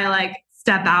if I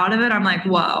step out of it, I'm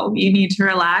whoa, you need to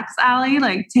relax, Allie,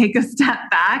 take a step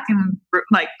back and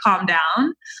calm down.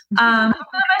 For the most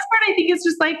part, I think it's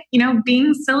just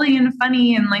being silly and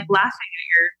funny and laughing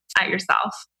at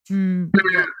yourself.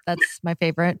 Yeah, that's my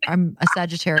favorite. I'm a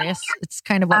Sagittarius. It's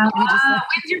kind of what we just...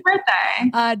 When's your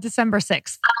birthday? December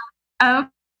 6th. Okay.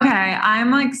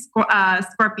 I'm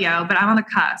Scorpio, but I'm on the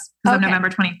cusp because I'm November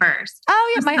 21st.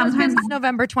 Oh yeah, my husband's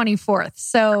November 24th.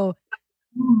 So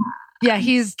yeah,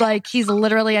 he's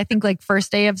literally, I think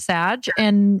first day of Sag,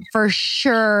 and for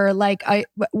sure,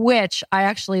 which I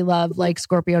actually love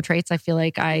Scorpio traits. I feel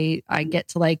I get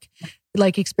to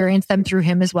experience them through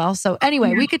him as well. So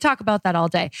anyway, we could talk about that all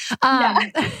day.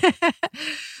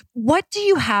 What do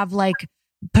you have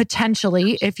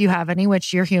potentially, if you have any,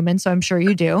 which you're human, so I'm sure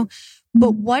you do,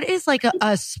 but what is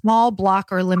a small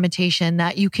block or limitation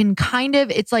that you can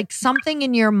it's something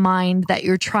in your mind that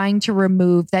you're trying to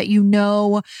remove that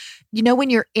when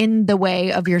you're in the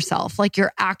way of yourself,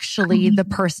 you're actually the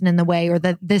person in the way, or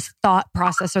that this thought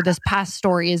process or this past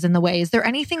story is in the way. Is there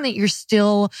anything that you're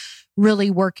still really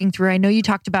working through? I know you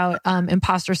talked about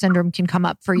imposter syndrome can come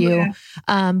up for you,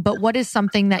 but what is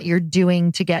something that you're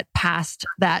doing to get past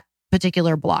that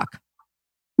particular block?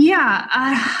 Yeah.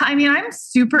 I'm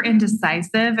super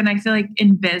indecisive, and I feel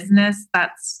in business,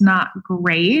 that's not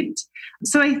great.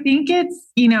 So I think it's,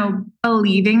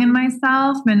 believing in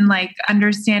myself and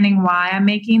understanding why I'm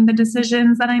making the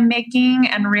decisions that I'm making,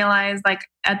 and realize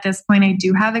at this point, I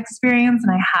do have experience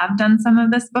and I have done some of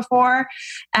this before,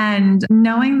 and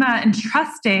knowing that and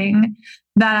trusting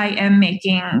that I am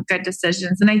making good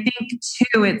decisions. And I think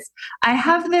too, I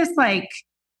have this I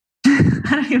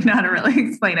don't even know how to really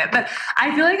explain it, but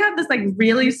I feel I have this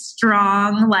really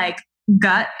strong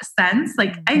gut sense.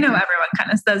 I know everyone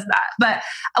kind of says that, but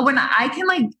when I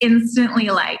can instantly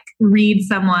read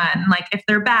someone, if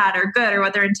they're bad or good or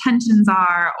what their intentions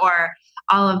are or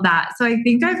all of that. So I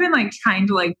think I've been trying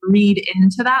to read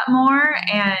into that more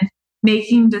and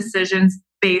making decisions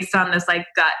based on this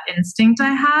gut instinct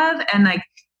I have. And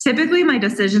typically my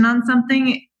decision on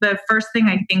something, the first thing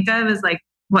I think of is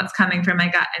what's coming from my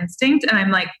gut instinct. And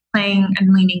I'm playing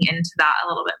and leaning into that a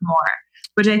little bit more.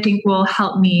 which I think will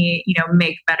help me,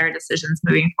 make better decisions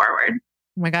moving forward.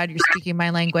 Oh my God, you're speaking my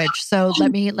language. So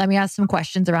let me ask some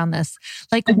questions around this.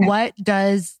 Like, Okay. what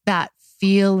does that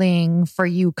feeling for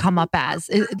you come up as?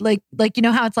 Like,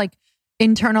 how it's like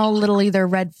internal little either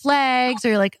red flags or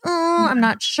you're like, oh, I'm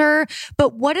not sure.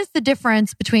 But what is the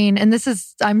difference between, and this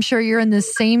is, I'm sure you're in the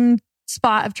same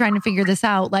spot of trying to figure this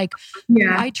out. Like,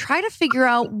 I try to figure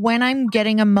out when I'm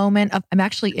getting a moment of, I'm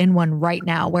actually in one right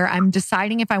now where I'm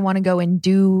deciding if I want to go and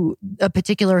do a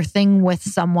particular thing with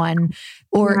someone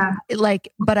or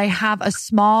but I have a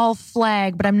small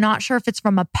flag, but I'm not sure if it's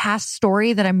from a past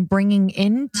story that I'm bringing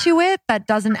into it that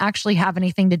doesn't actually have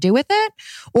anything to do with it,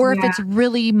 or if it's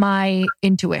really my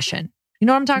intuition. You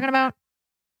know what I'm talking about?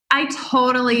 I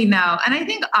totally know. And I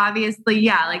think obviously,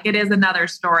 like it is another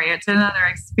story. It's another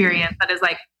experience that is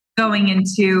like going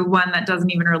into one that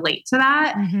doesn't even relate to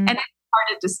that. Mm-hmm. And it's hard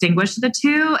to distinguish the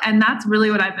two. And that's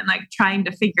really what I've been like trying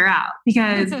to figure out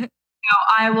because,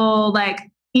 I will like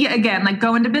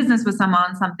go into business with someone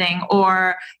on something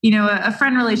or, a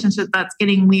friend relationship that's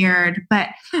getting weird. But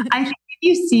I think if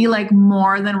you see like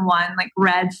more than one like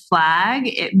red flag,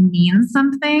 it means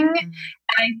something. Mm-hmm.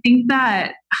 And I think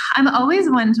that I'm always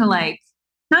one to like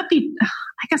not be,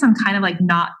 I guess I'm kind of like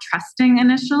not trusting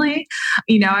initially.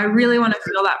 I really want to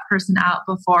feel that person out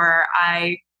before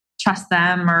I trust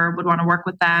them or would want to work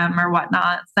with them or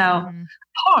whatnot. So I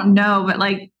don't know, but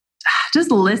like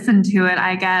just listen to it,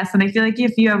 I guess. And I feel like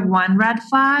if you have one red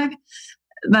flag,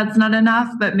 that's not enough.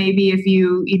 But maybe if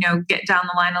you, get down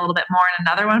the line a little bit more and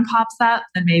another one pops up,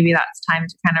 then maybe that's time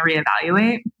to kind of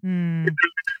reevaluate.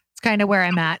 It's kind of where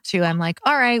I'm at too. I'm like,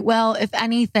 all right, well, if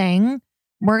anything,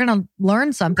 we're going to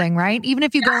learn something, right? Even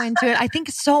if you go into it, I think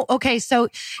so. Okay. So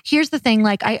here's the thing.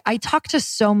 Like I talk to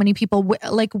so many people,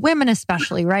 like women,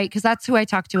 especially, right? Because that's who I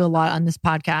talk to a lot on this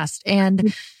podcast.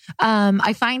 And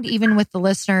I find even with the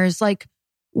listeners, like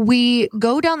we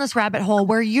go down this rabbit hole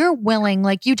where you're willing,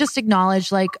 like you just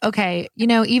acknowledge like, okay,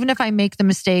 even if I make the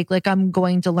mistake, like I'm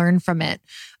going to learn from it.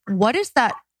 What is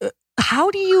that? How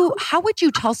would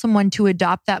you tell someone to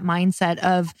adopt that mindset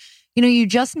of, you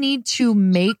just need to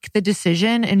make the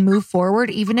decision and move forward,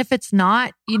 even if it's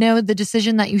not, the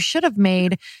decision that you should have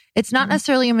made. It's not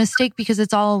necessarily a mistake because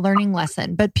it's all a learning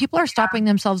lesson, but people are stopping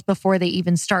themselves before they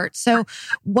even start. So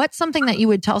what's something that you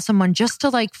would tell someone just to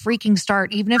like freaking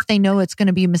start, even if they know it's going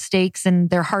to be mistakes and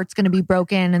their heart's going to be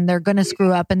broken and they're going to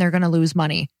screw up and they're going to lose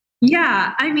money?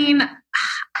 Yeah. I mean,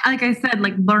 like I said,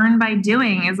 like learn by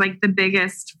doing is like the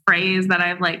biggest phrase that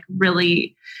I've like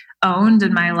really owned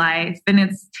in my life. And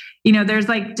it's, there's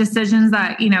like decisions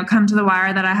that, come to the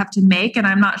wire that I have to make. And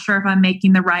I'm not sure if I'm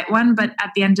making the right one, but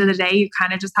at the end of the day, you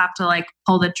kind of just have to like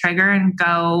pull the trigger and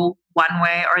go one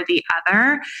way or the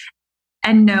other.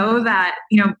 And know that,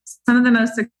 some of the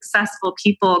most successful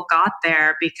people got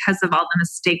there because of all the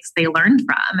mistakes they learned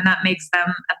from. And that makes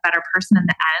them a better person in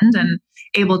the end and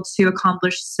able to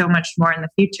accomplish so much more in the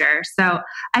future. So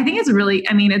I think it's really,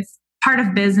 it's part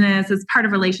of business, it's part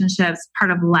of relationships,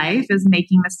 part of life is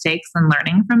making mistakes and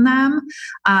learning from them.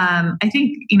 I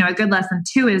think, a good lesson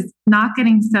too is not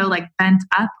getting so like bent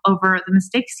up over the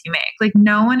mistakes you make. Like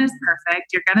no one is perfect.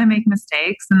 You're going to make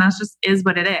mistakes and that's just is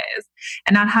what it is.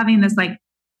 And not having this like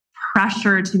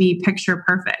pressure to be picture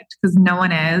perfect because no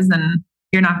one is and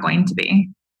you're not going to be.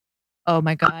 Oh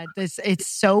my God. It's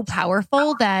so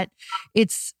powerful that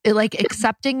it's like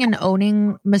accepting and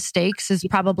owning mistakes is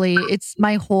probably, it's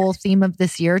my whole theme of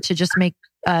this year to just make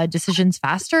decisions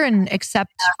faster and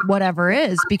accept whatever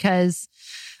is because,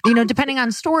 depending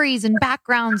on stories and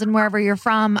backgrounds and wherever you're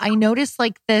from, I noticed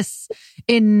like this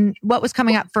in what was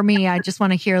coming up for me. I just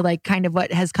want to hear like kind of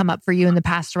what has come up for you in the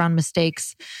past around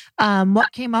mistakes.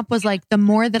 What came up was like the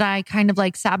more that I kind of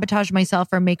like sabotage myself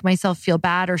or make myself feel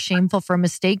bad or shameful for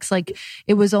mistakes, like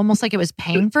it was almost like it was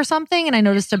paying for something. And I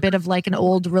noticed a bit of like an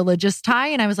old religious tie.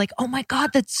 And I was like, oh my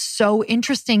God, that's so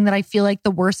interesting that I feel like the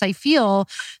worse I feel,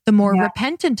 the more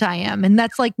repentant I am. And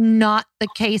that's like not the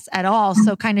case at all.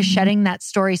 So kind of shedding that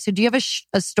story. So do you have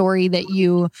a story that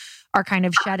you are kind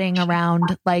of shedding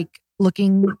around like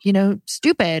looking,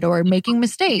 stupid or making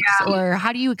mistakes or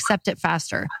how do you accept it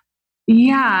faster?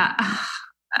 Yeah.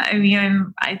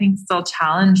 I'm I think still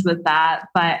challenged with that,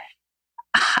 but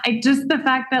the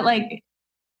fact that like,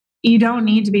 you don't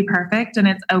need to be perfect and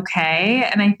it's okay.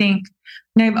 And I think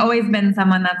I've always been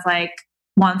someone that's like,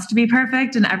 wants to be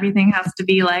perfect and everything has to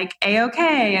be like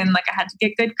A-okay. And like I had to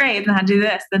get good grades and I had to do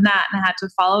this and that and I had to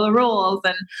follow the rules.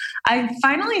 And I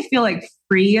finally feel like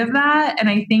free of that. And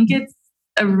I think it's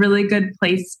a really good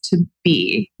place to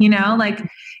be, like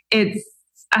I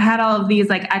had all of these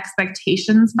like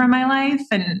expectations for my life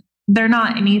and they're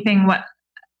not anything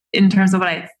in terms of what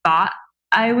I thought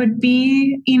I would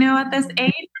be, at this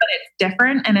age, but it's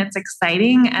different and it's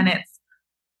exciting and it's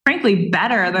frankly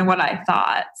better than what I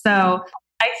thought. So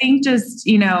I think just,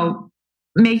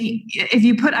 if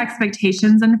you put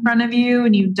expectations in front of you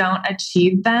and you don't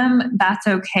achieve them, that's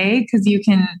okay because you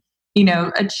can,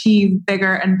 achieve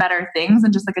bigger and better things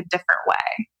in just like a different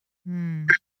way. Mm.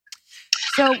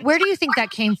 So where do you think that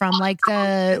came from? Like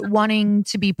the wanting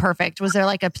to be perfect? Was there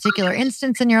like a particular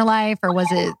instance in your life or was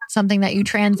it something that you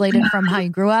translated from how you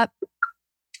grew up?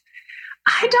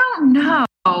 I don't know.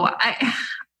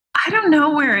 I don't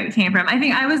know where it came from. I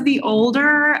think I was the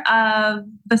older of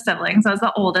the siblings. I was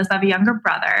the oldest. I have a younger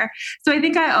brother. So I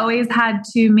think I always had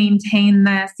to maintain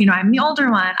this, I'm the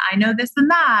older one. I know this and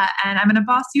that, and I'm going to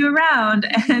boss you around.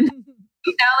 And,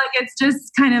 it's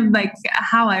just kind of like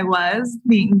how I was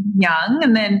being young.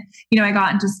 And then, I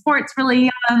got into sports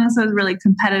really young. So I was really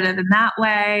competitive in that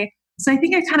way. So I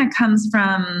think it kind of comes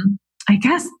from, I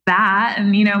guess, that.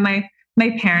 And,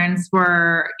 my parents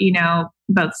were,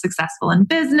 both successful in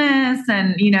business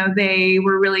and, they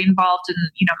were really involved in,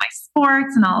 my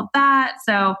sports and all of that.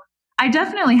 So I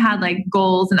definitely had like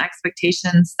goals and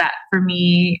expectations set for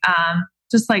me,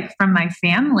 just like from my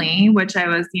family, which I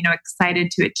was,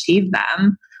 excited to achieve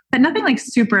them, but nothing like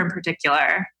super in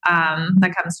particular,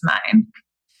 that comes to mind.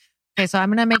 Okay, so I'm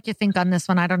going to make you think on this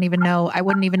one. I don't even know. I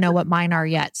wouldn't even know what mine are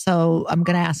yet. So I'm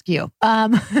going to ask you.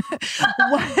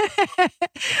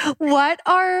 What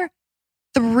are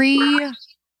 3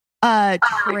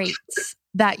 traits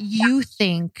that you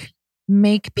think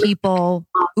make people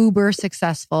uber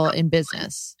successful in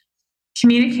business?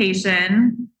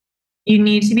 Communication. You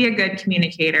need to be a good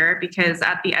communicator because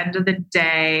at the end of the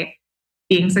day,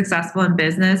 being successful in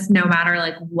business, no matter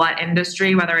like what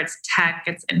industry, whether it's tech,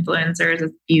 it's influencers,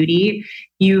 it's beauty,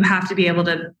 you have to be able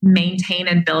to maintain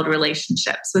and build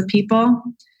relationships with people.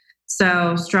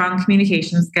 So strong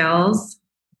communication skills.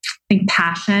 I think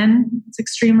passion is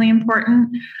extremely important.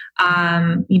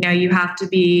 You have to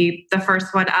be the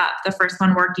first one up, the first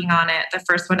one working on it, the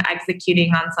first one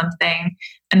executing on something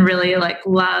and really like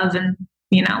love and,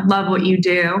 love what you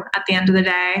do at the end of the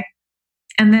day.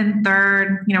 And then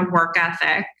third, work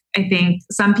ethic. I think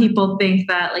some people think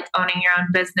that like owning your own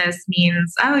business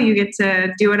means, oh, you get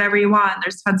to do whatever you want.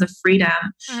 There's tons of freedom,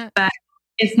 but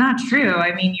it's not true.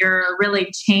 I mean, you're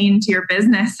really chained to your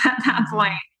business at that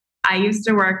point. I used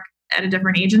to work at a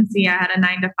different agency. I had a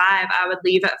 9 to 5. I would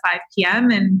leave at 5 p.m.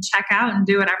 and check out and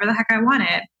do whatever the heck I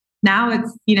wanted. Now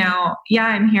it's,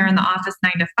 I'm here in the office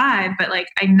 9 to 5, but like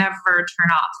I never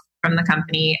turn off from the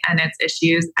company and its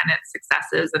issues and its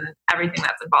successes and everything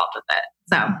that's involved with it.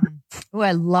 So, oh,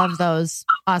 I love those.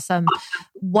 Awesome.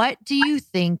 What do you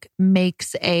think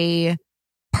makes a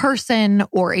person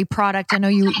or a product? I know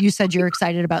you said you're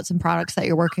excited about some products that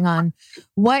you're working on.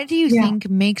 What do you think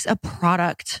makes a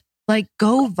product like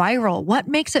go viral? What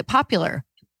makes it popular?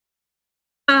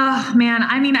 Oh man.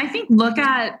 I mean, I think look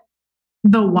at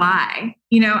the why.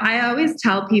 I always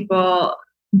tell people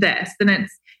this, and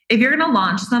it's, if you're going to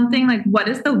launch something, like what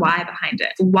is the why behind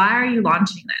it? Why are you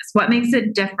launching this? What makes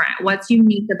it different? What's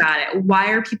unique about it? Why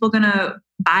are people going to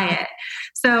buy it?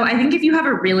 So I think if you have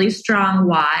a really strong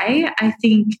why, I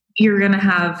think you're going to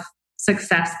have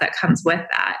success that comes with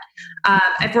that.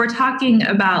 If we're talking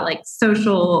about like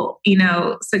social,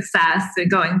 success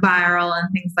and going viral and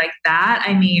things like that,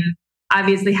 I mean,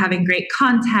 obviously having great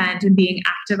content and being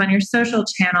active on your social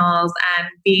channels and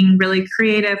being really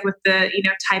creative with the,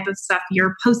 type of stuff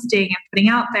you're posting and putting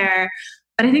out there.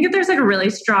 But I think if there's like a really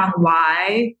strong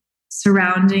why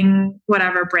surrounding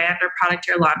whatever brand or product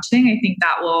you're launching, I think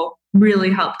that will really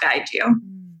help guide you.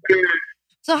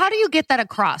 So how do you get that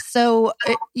across? So,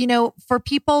 for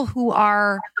people who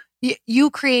are, you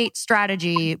create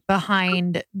strategy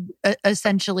behind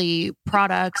essentially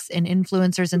products and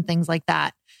influencers and things like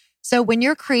that. So when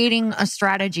you're creating a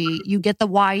strategy, you get the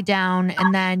why down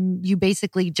and then you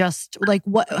basically just like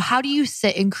how do you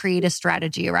sit and create a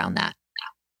strategy around that?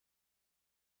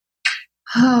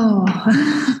 Oh,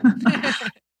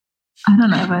 I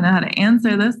don't know if I know how to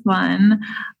answer this one.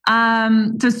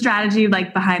 So strategy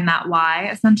like behind that why,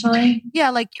 essentially?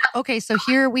 Yeah, like, okay, so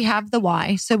here we have the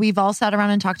why. So we've all sat around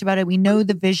and talked about it. We know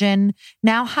the vision.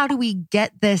 Now, how do we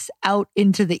get this out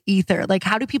into the ether? Like,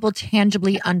 how do people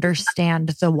tangibly understand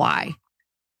the why?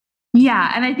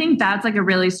 Yeah. And I think that's like a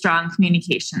really strong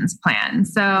communications plan.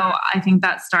 So I think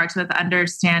that starts with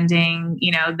understanding,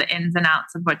 the ins and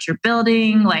outs of what you're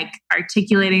building, like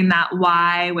articulating that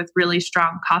why with really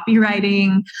strong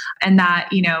copywriting and that,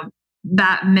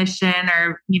 that mission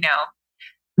or,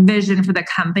 vision for the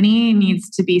company needs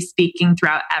to be speaking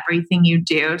throughout everything you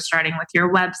do, starting with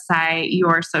your website,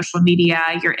 your social media,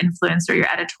 your influencer, your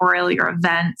editorial, your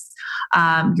events,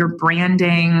 your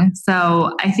branding.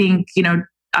 So I think,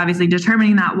 obviously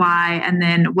determining that why, and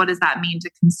then what does that mean to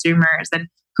consumers, and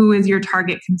who is your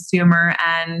target consumer,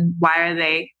 and why are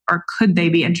they or could they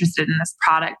be interested in this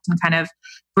product, and kind of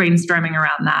brainstorming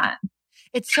around that.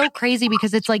 It's so crazy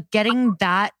because it's like getting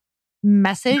that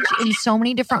message in so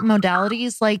many different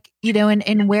modalities,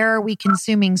 and where are we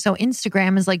consuming? So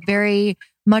Instagram is like very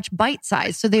much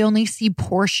bite-sized. So they only see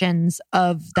portions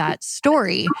of that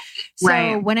story.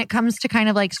 So when it comes to kind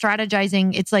of like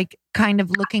strategizing, it's like kind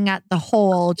of looking at the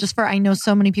whole, I know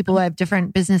so many people who have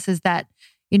different businesses that,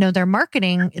 they're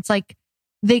marketing. It's like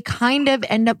they kind of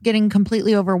end up getting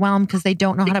completely overwhelmed because they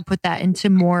don't know how to put that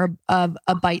into more of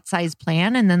a bite-sized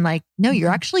plan. And then no, you're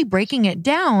actually breaking it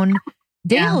down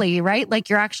daily, right? Like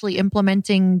you're actually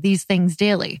implementing these things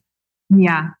daily.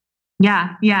 Yeah.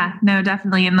 No,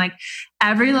 definitely. And like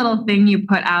every little thing you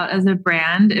put out as a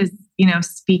brand is,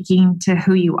 speaking to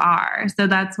who you are. So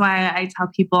that's why I tell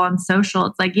people on social,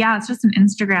 it's like, it's just an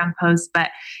Instagram post, but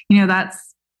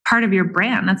that's part of your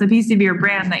brand. That's a piece of your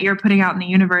brand that you're putting out in the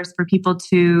universe for people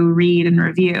to read and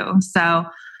review. So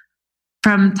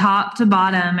from top to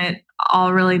bottom, it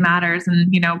all really matters.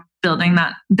 And, building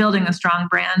a strong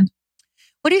brand.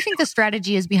 What do you think the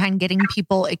strategy is behind getting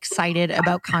people excited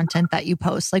about content that you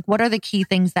post? Like, what are the key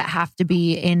things that have to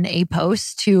be in a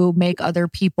post to make other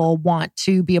people want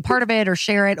to be a part of it or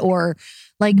share it or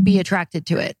be attracted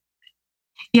to it?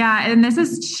 Yeah. And this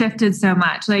has shifted so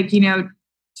much. Rewind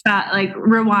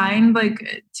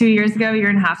 2 years ago, year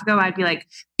and a half ago, I'd be like,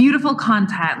 beautiful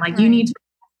content. You need to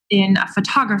in a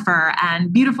photographer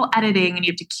and beautiful editing, and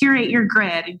you have to curate your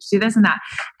grid and do this and that.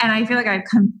 And I feel like I've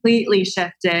completely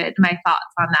shifted my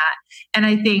thoughts on that. And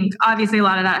I think obviously a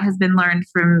lot of that has been learned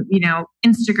from,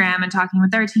 Instagram and talking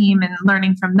with their team and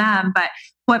learning from them. But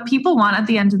what people want at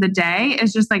the end of the day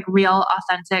is just real,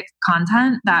 authentic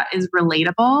content that is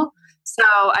relatable. So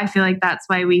I feel like that's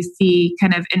why we see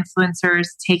kind of influencers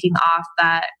taking off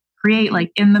that create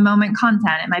in the moment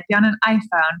content. It might be on an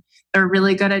iPhone. They're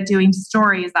really good at doing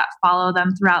stories that follow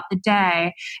them throughout the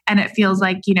day. And it feels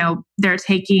like, they're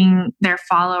taking their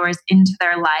followers into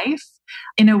their life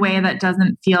in a way that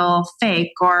doesn't feel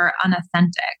fake or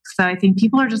unauthentic. So I think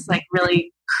people are just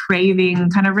really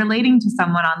craving kind of relating to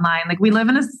someone online. We live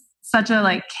in such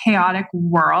a chaotic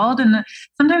world and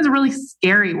sometimes a really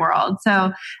scary world.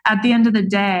 So at the end of the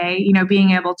day,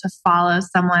 being able to follow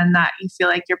someone that you feel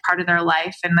like you're part of their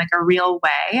life in a real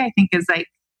way, I think is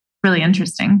really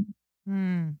interesting.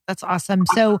 That's awesome.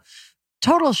 So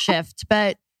total shift.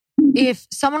 But if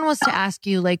someone was to ask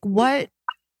you,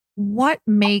 what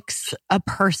makes a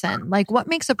person, what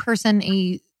makes a person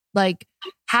a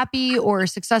happy or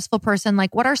successful person?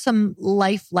 What are some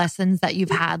life lessons that you've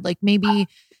had? Maybe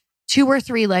 2 or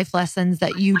 3 life lessons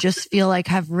that you just feel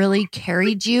have really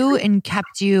carried you and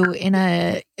kept you in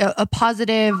a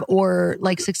positive or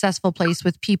successful place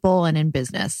with people and in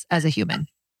business as a human?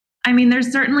 I mean,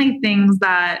 there's certainly things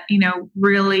that,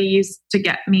 really used to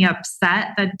get me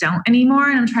upset that don't anymore.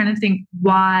 And I'm trying to think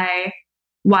why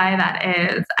that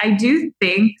is. I do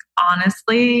think,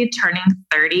 honestly, turning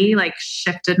 30,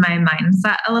 shifted my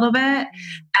mindset a little bit. And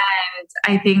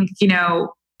I think,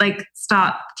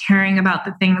 stop caring about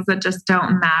the things that just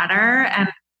don't matter and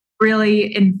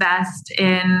really invest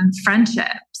in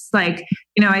friendships.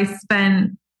 I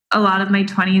spent a lot of my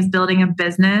 20s building a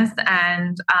business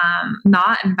and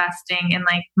not investing in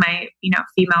my,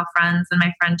 female friends and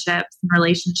my friendships and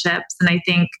relationships. And I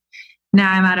think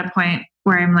now I'm at a point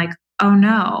where I'm oh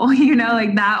no,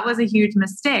 that was a huge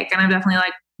mistake. And I've definitely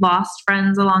lost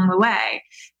friends along the way.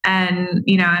 And,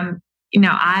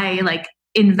 I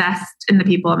invest in the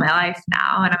people in my life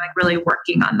now. And I'm really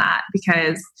working on that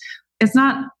because it's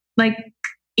not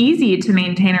easy to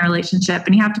maintain a relationship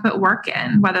and you have to put work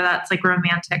in, whether that's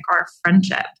romantic or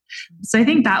friendship. So I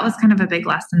think that was kind of a big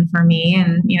lesson for me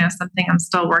and, something I'm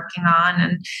still working on,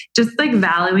 and just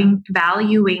valuing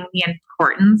the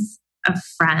importance of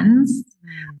friends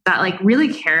that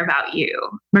really care about you,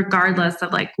 regardless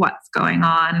of what's going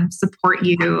on, support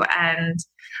you and,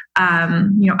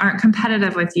 aren't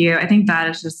competitive with you. I think that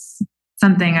is just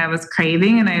something I was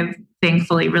craving, and I've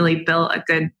thankfully really built a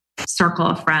good circle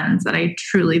of friends that I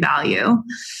truly value.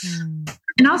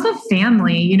 And also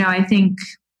family, I think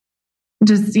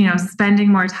just, spending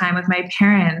more time with my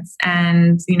parents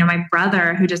and, my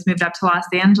brother who just moved up to Los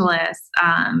Angeles,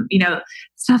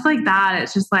 stuff like that.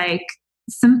 It's just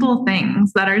simple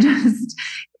things that are just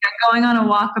going on a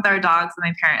walk with our dogs and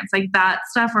my parents, that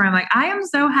stuff where I'm I am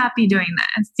so happy doing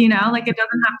this, it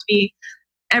doesn't have to be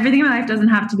everything in my life doesn't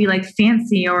have to be like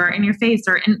fancy or in your face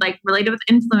or like related with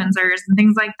influencers and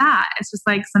things like that. It's just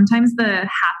like sometimes the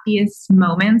happiest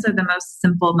moments are the most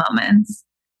simple moments.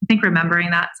 I think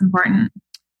remembering that's important.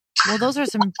 Well, those are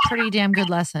some pretty damn good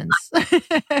lessons.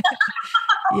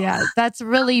 Yeah, that's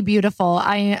really beautiful.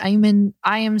 I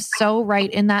am so right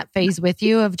in that phase with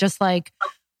you of just like,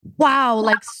 wow,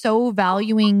 like so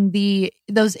valuing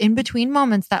those in between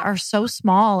moments that are so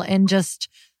small and just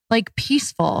like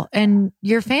peaceful, and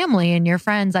your family and your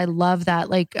friends. I love that.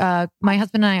 Like my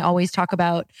husband and I always talk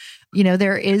about,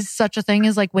 there is such a thing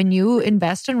as like when you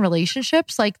invest in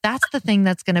relationships, like that's the thing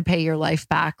that's going to pay your life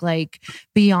back, like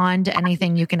beyond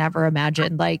anything you can ever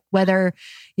imagine. Like whether,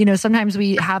 sometimes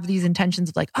we have these intentions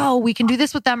of like, oh, we can do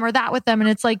this with them or that with them. And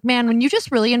it's like, man, when you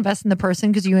just really invest in the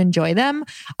person because you enjoy them,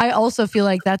 I also feel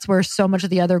like that's where so much of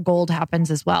the other gold happens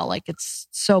as well. Like it's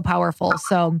so powerful.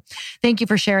 So thank you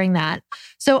for sharing that.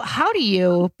 So how do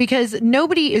you, because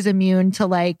nobody is immune to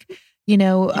like,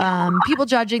 people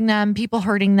judging them, people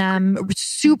hurting them,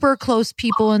 super close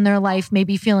people in their life,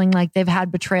 maybe feeling like they've had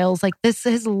betrayals. Like this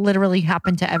has literally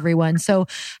happened to everyone. So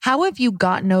how have you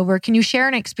gotten over, can you share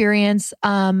an experience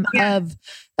of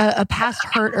a past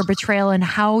hurt or betrayal and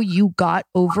how you got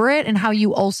over it and how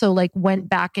you also like went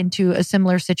back into a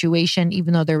similar situation,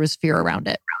 even though there was fear around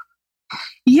it?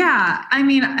 Yeah. I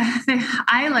mean,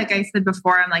 like I said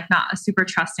before, I'm like not a super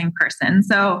trusting person.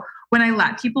 So when I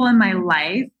let people in my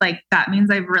life, like that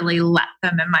means I've really let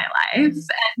them in my life.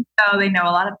 And so they know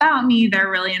a lot about me.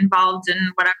 They're really involved in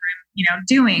whatever I'm,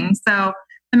 doing. So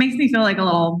it makes me feel like a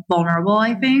little vulnerable,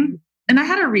 I think. And I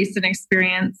had a recent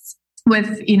experience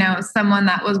with, someone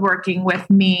that was working with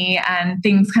me and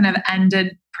things kind of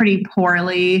ended pretty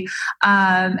poorly.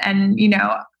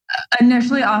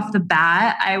 Initially off the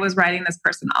bat, I was writing this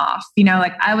person off,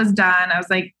 like I was done. I was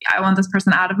like, I want this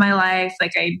person out of my life.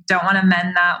 Like, I don't want to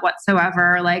mend that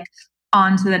whatsoever, like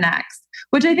on to the next,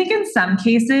 which I think in some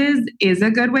cases is a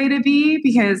good way to be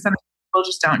because some people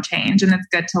just don't change. And it's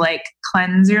good to like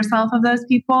cleanse yourself of those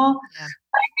people. Yeah.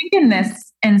 I think in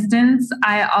this instance,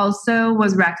 I also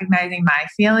was recognizing my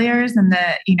failures and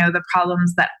the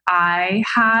problems that I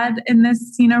had in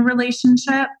this,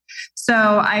 relationship. So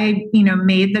I,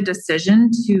 made the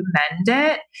decision to mend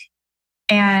it.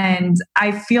 And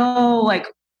I feel like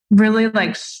really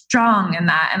like strong in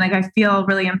that. And like, I feel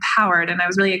really empowered. And I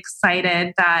was really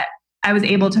excited that I was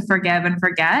able to forgive and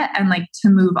forget and like to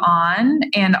move on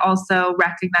and also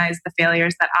recognize the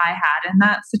failures that I had in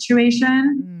that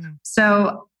situation.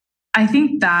 So I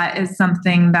think that is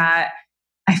something that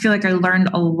I feel like I learned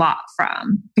a lot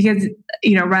from because,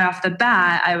 right off the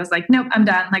bat, I was like, nope, I'm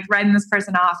done, like writing this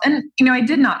person off. And, I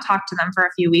did not talk to them for a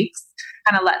few weeks,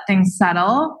 kind of let things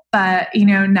settle. But,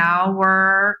 now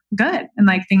we're good and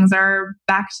like things are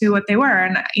back to what they were.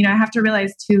 And, I have to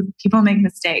realize too, people make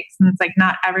mistakes and it's like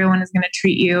not everyone is going to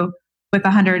treat you with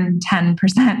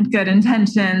 110% good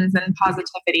intentions and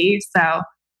positivity. So,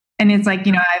 and it's like,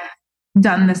 I've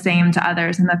done the same to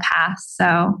others in the past.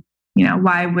 So,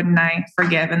 why wouldn't I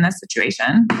forgive in this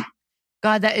situation?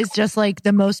 God, that is just like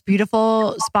the most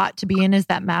beautiful spot to be in is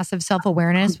that massive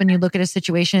self-awareness. When you look at a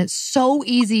situation, it's so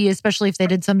easy, especially if they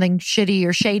did something shitty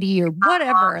or shady or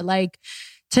whatever, like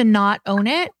to not own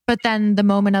it. But then the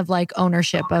moment of like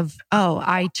ownership of, oh,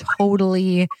 I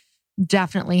totally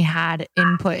definitely had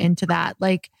input into that.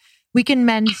 Like we can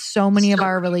mend so many of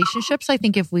our relationships, I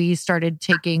think, if we started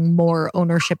taking more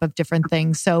ownership of different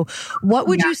things. So what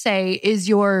would you say is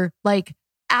your like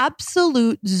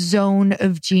absolute zone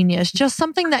of genius? Just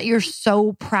something that you're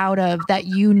so proud of that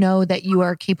that you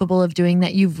are capable of doing,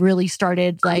 that you've really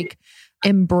started like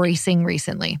embracing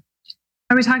recently?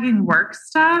 Are we talking work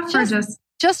stuff or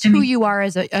just who you are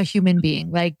as a human being?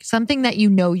 Like something that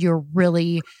you're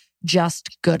really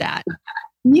just good at?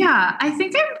 Yeah, I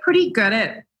think I'm pretty good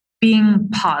at being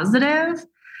positive.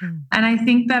 And I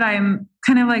think that I'm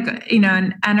kind of like,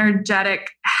 an energetic,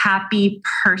 happy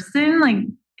person, like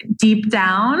deep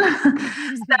down.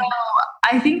 So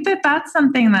I think that that's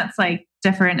something that's like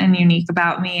different and unique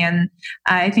about me. And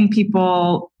I think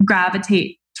people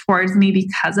gravitate towards me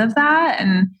because of that.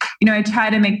 And, I try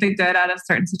to make the good out of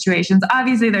certain situations.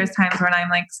 Obviously there's times when I'm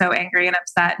like so angry and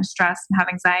upset and stressed and have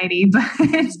anxiety, but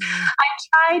I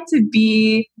try to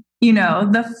be,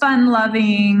 the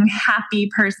fun-loving, happy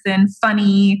person,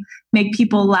 funny, make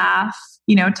people laugh,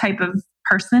 type of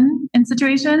person in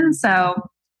situations. So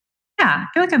yeah, I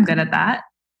feel like I'm good at that.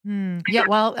 Yeah,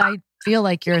 well, I feel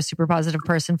like you're a super positive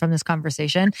person from this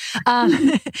conversation,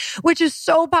 which is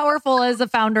so powerful as a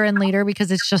founder and leader, because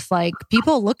it's just like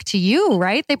people look to you,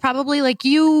 right? They probably like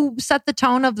you set the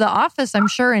tone of the office, I'm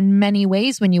sure, in many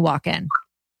ways when you walk in.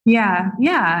 Yeah.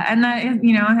 Yeah. And that is,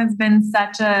 has been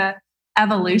such a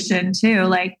evolution too.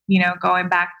 Like, going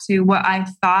back to what I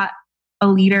thought a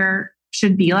leader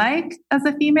should be like as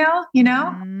a female,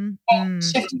 like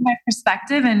shifting my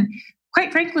perspective and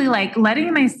quite frankly, like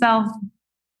letting myself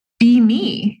be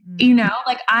me,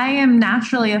 like I am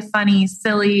naturally a funny,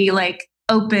 silly, like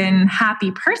open,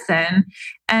 happy person,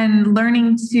 and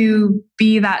learning to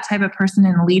be that type of person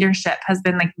in leadership has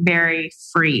been like very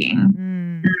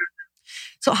freeing.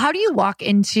 So how do you walk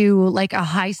into like a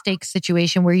high stakes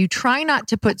situation where you try not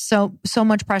to put so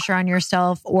much pressure on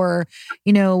yourself or,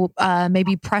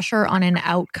 maybe pressure on an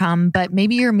outcome, but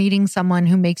maybe you're meeting someone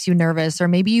who makes you nervous, or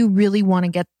maybe you really want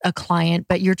to get a client,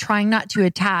 but you're trying not to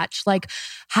attach. Like,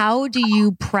 how do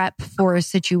you prep for a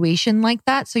situation like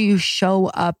that so you show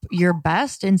up your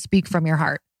best and speak from your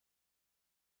heart?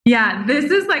 Yeah, this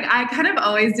is like, I kind of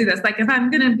always do this. Like if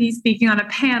I'm going to be speaking on a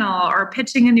panel or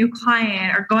pitching a new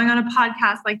client or going on a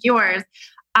podcast like yours,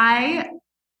 I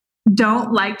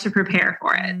don't like to prepare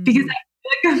for it because I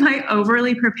feel like if I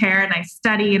overly prepare and I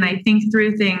study and I think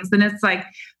through things, then it's like,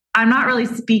 I'm not really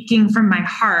speaking from my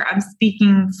heart. I'm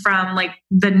speaking from like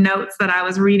the notes that I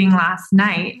was reading last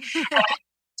night. I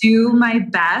do my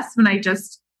best when I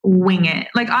just wing it.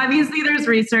 Like obviously there's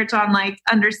research on like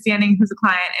understanding who the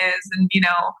client is and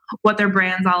what their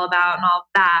brand's all about and all of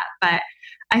that. But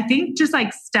I think just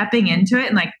like stepping into it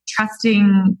and like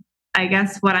trusting, I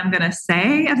guess, what I'm going to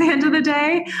say at the end of the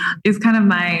day is kind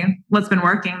of what's been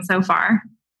working so far.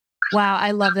 Wow,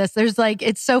 I love this. There's like,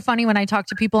 it's so funny when I talk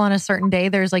to people on a certain day,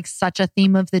 there's like such a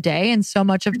theme of the day. And so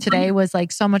much of today was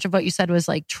like, so much of what you said was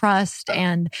like trust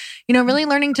and, really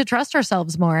learning to trust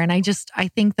ourselves more. And I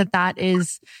think that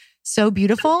is so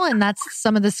beautiful. And that's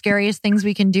some of the scariest things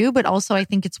we can do. But also I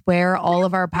think it's where all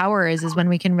of our power is when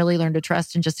we can really learn to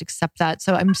trust and just accept that.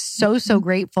 So I'm so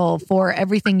grateful for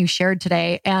everything you shared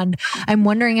today. And I'm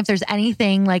wondering if there's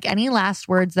anything, like any last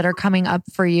words that are coming up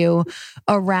for you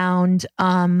around,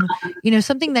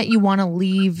 something that you want to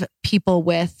leave people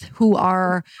with who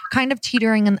are kind of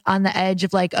teetering on the edge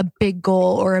of like a big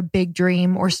goal or a big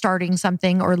dream or starting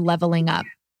something or leveling up.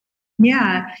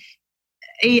 Yeah.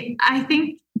 I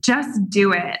think just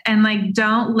do it and like,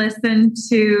 don't listen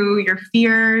to your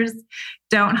fears.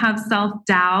 Don't have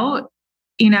self-doubt.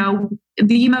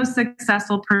 The most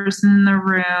successful person in the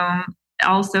room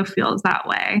also feels that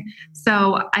way.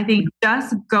 So I think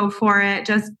just go for it,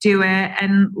 just do it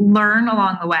and learn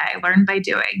along the way. Learn by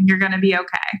doing. You're going to be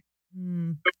okay.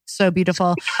 So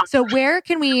beautiful. So where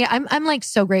can I'm like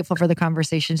so grateful for the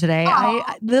conversation today.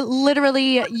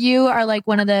 Literally you are like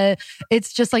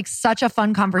it's just like such a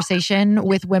fun conversation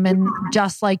with women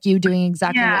just like you doing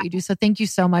exactly what you do. So thank you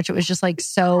so much. It was just like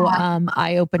so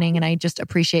eye-opening and I just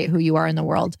appreciate who you are in the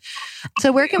world.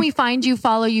 So where can we find you,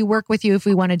 follow you, work with you if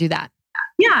we want to do that?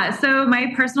 Yeah. So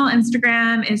my personal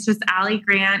Instagram is just Ali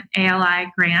Grant,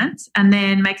 ALI Grant. And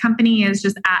then my company is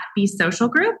just at Be Social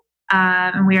Group.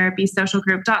 And we are at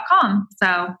besocialgroup.com.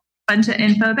 So bunch of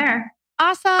info there.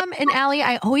 Awesome. And Ali,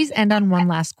 I always end on one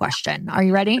last question. Are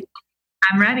you ready?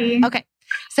 I'm ready. Okay.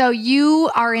 So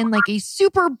you are in like a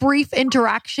super brief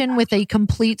interaction with a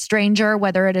complete stranger,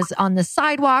 whether it is on the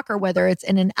sidewalk or whether it's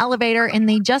in an elevator, and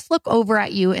they just look over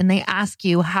at you and they ask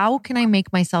you, how can I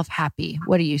make myself happy?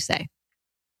 What do you say?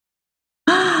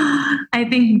 I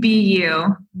think be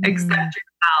you, accept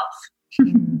yourself.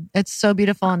 It's so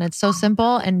beautiful and it's so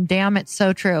simple and damn, it's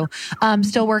so true.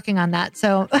 Still working on that.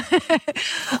 So,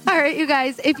 all right, you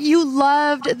guys, if you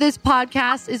loved this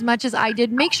podcast as much as I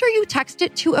did, make sure you text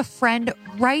it to a friend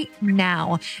right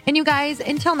now. And you guys,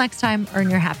 until next time, earn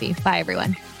your happy. Bye,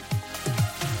 everyone.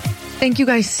 Thank you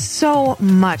guys so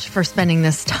much for spending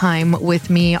this time with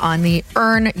me on the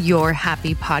Earn Your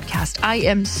Happy podcast. I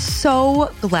am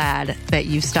so glad that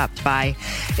you stopped by.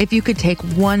 If you could take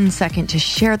 1 second to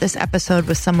share this episode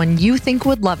with someone you think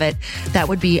would love it, that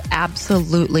would be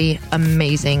absolutely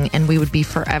amazing, and we would be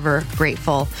forever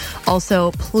grateful. Also,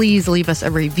 please leave us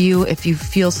a review if you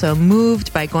feel so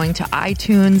moved by going to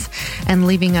iTunes and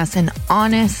leaving us an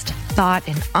honest thought,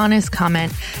 an honest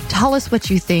comment. Tell us what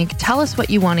you think. Tell us what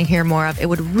you want to hear more of. It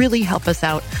would really help us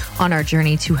out on our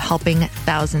journey to helping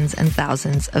thousands and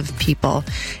thousands of people.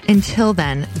 Until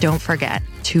then, don't forget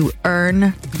to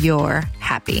earn your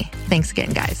happy. Thanks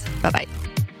again, guys. Bye-bye.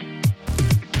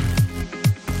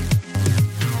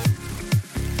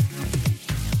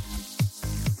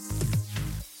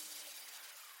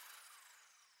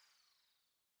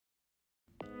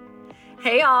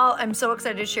 Hey all, I'm so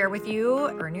excited to share with you,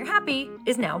 Earn Your Happy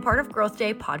is now part of Growth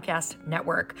Day Podcast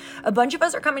Network. A bunch of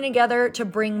us are coming together to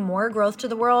bring more growth to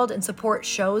the world and support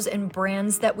shows and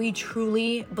brands that we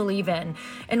truly believe in.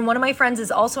 And one of my friends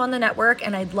is also on the network,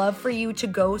 and I'd love for you to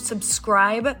go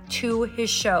subscribe to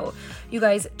his show. You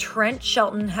guys, Trent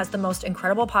Shelton has the most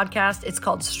incredible podcast. It's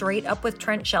called Straight Up with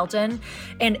Trent Shelton,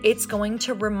 and it's going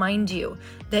to remind you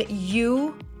that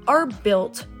you are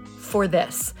built for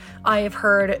this. I have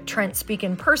heard Trent speak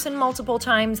in person multiple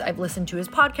times. I've listened to his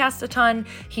podcast a ton.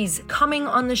 He's coming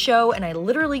on the show, and I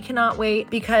literally cannot wait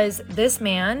because this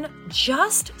man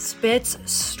just spits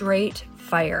straight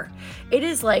fire. It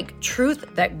is like truth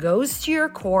that goes to your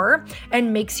core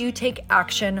and makes you take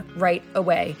action right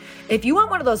away. If you want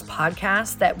one of those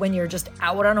podcasts that when you're just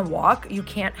out on a walk, you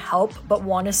can't help but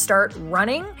want to start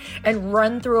running and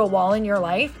run through a wall in your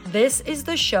life, this is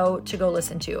the show to go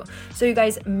listen to. So you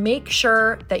guys, make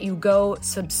sure that you go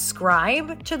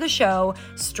subscribe to the show,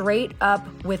 Straight Up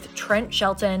with Trent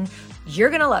Shelton. You're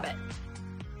going to love it.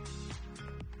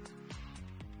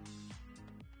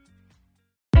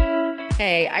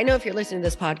 Hey, I know if you're listening to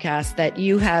this podcast that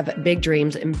you have big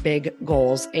dreams and big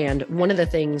goals. And one of the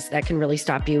things that can really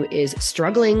stop you is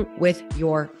struggling with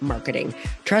your marketing.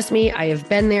 Trust me, I have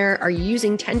been there. Are you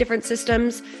using 10 different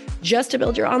systems just to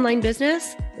build your online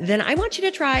business? Then I want you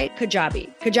to try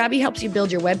Kajabi. Kajabi helps you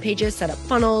build your web pages, set up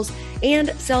funnels,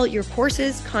 and sell your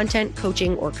courses, content,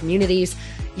 coaching, or communities.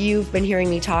 You've been hearing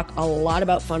me talk a lot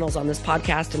about funnels on this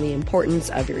podcast and the importance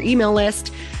of your email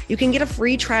list. You can get a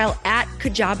free trial at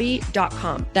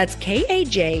kajabi.com. That's Kajabi.com.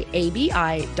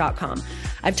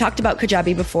 I've talked about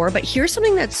Kajabi before, but here's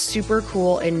something that's super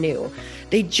cool and new.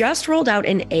 They just rolled out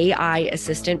an AI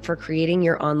assistant for creating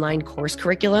your online course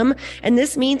curriculum. And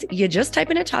this means you just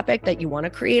type in a topic that you want to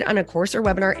create on a course or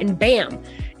webinar, and bam,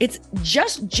 it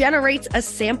just generates a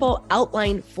sample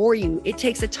outline for you. It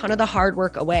takes a ton of the hard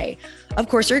work away. Of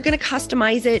course, you're going to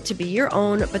customize it to be your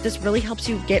own, but this really helps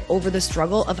you get over the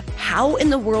struggle of how in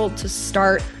the world to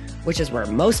start, which is where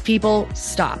most people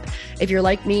stop. If you're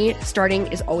like me, starting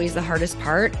is always the hardest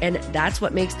part, and that's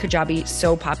what makes Kajabi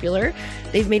so popular.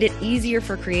 They've made it easier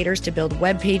for creators to build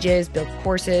web pages, build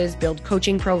courses, build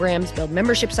coaching programs, build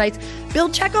membership sites,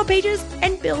 build checkout pages,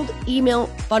 and build email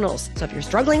funnels. So if you're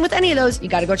struggling with any of those, you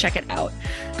got to go check it out.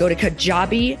 Go to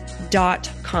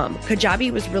Kajabi.com.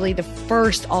 Kajabi was really the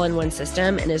first all-in-one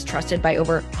system and is trusted by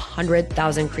over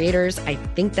 100,000 creators. I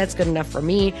think that's good enough for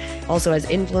me. Also has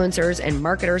influencers and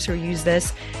marketers who use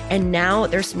this. And now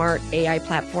their smart AI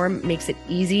platform makes it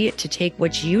easy to take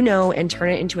what you know and turn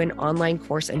it into an online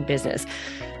course and business.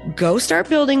 Go start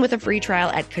building with a free trial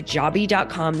at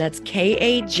Kajabi.com. That's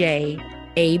Kajabi.com.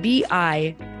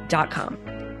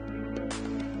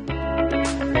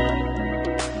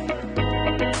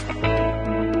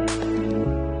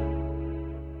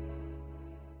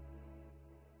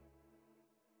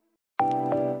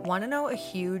 Want to know a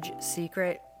huge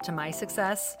secret to my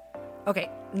success?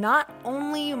 Okay, not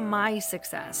only my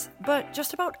success, but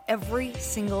just about every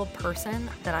single person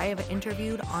that I have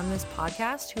interviewed on this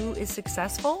podcast who is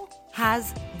successful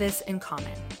has this in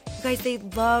common. You guys, they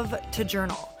love to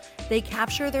journal. They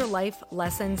capture their life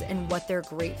lessons and what they're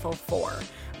grateful for.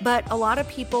 But a lot of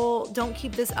people don't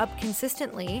keep this up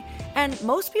consistently. And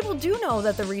most people do know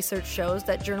that the research shows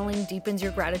that journaling deepens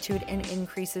your gratitude and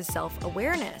increases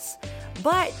self-awareness.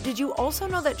 But did you also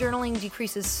know that journaling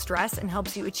decreases stress and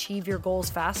helps you achieve your goals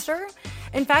faster?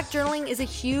 In fact, journaling is a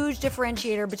huge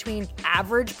differentiator between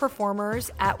average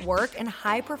performers at work and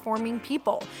high-performing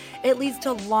people. It leads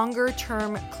to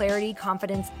longer-term clarity,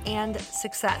 confidence, and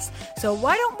success. So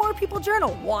why don't more people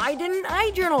journal? Why didn't I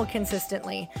journal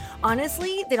consistently?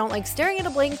 Honestly, they don't like staring at a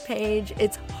blank page.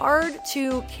 It's hard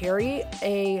to carry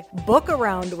a book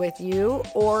around with you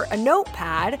or a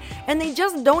notepad, and they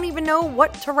just don't even know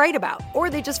what to write about, or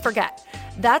they just forget.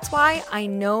 That's why I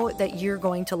know that you're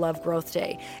going to love Growth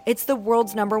Day. It's the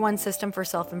world's #1 system for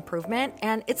self-improvement,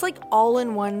 and it's like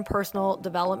all-in-one personal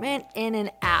development in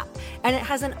an app. And it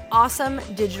has an awesome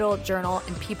digital journal,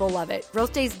 and people love it.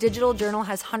 Growth Day's digital journal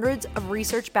has hundreds of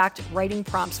research-backed writing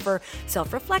prompts for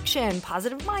self-reflection,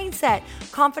 positive mindset,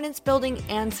 confidence building,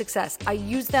 and success. I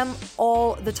use them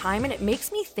all the time, and it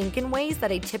makes me think in ways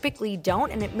that I typically don't,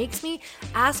 and it makes me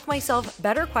ask myself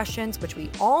better questions, which we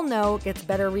all know gets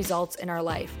better results in our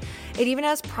life. It even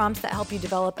has prompts that help you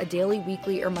develop a daily,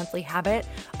 weekly, or monthly habit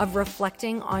of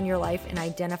reflecting on your life and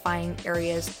identifying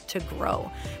areas to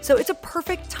grow. So it's a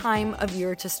perfect time of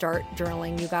year to start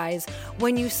journaling, you guys.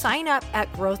 When you sign up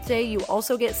at Growth Day, you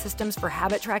also get systems for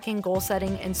habit tracking, goal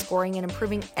setting, and scoring, and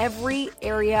improving every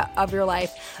area of your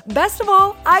life. Best of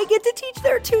all, I get to teach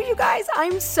there too, you guys.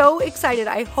 I'm so excited.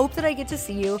 I hope that I get to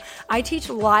see you. I teach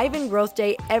live in Growth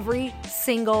Day every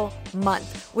single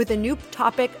month with a new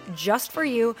topic just for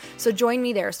you. So join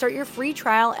me there. Start your free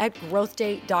trial at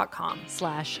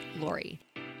growthday.com/Lori.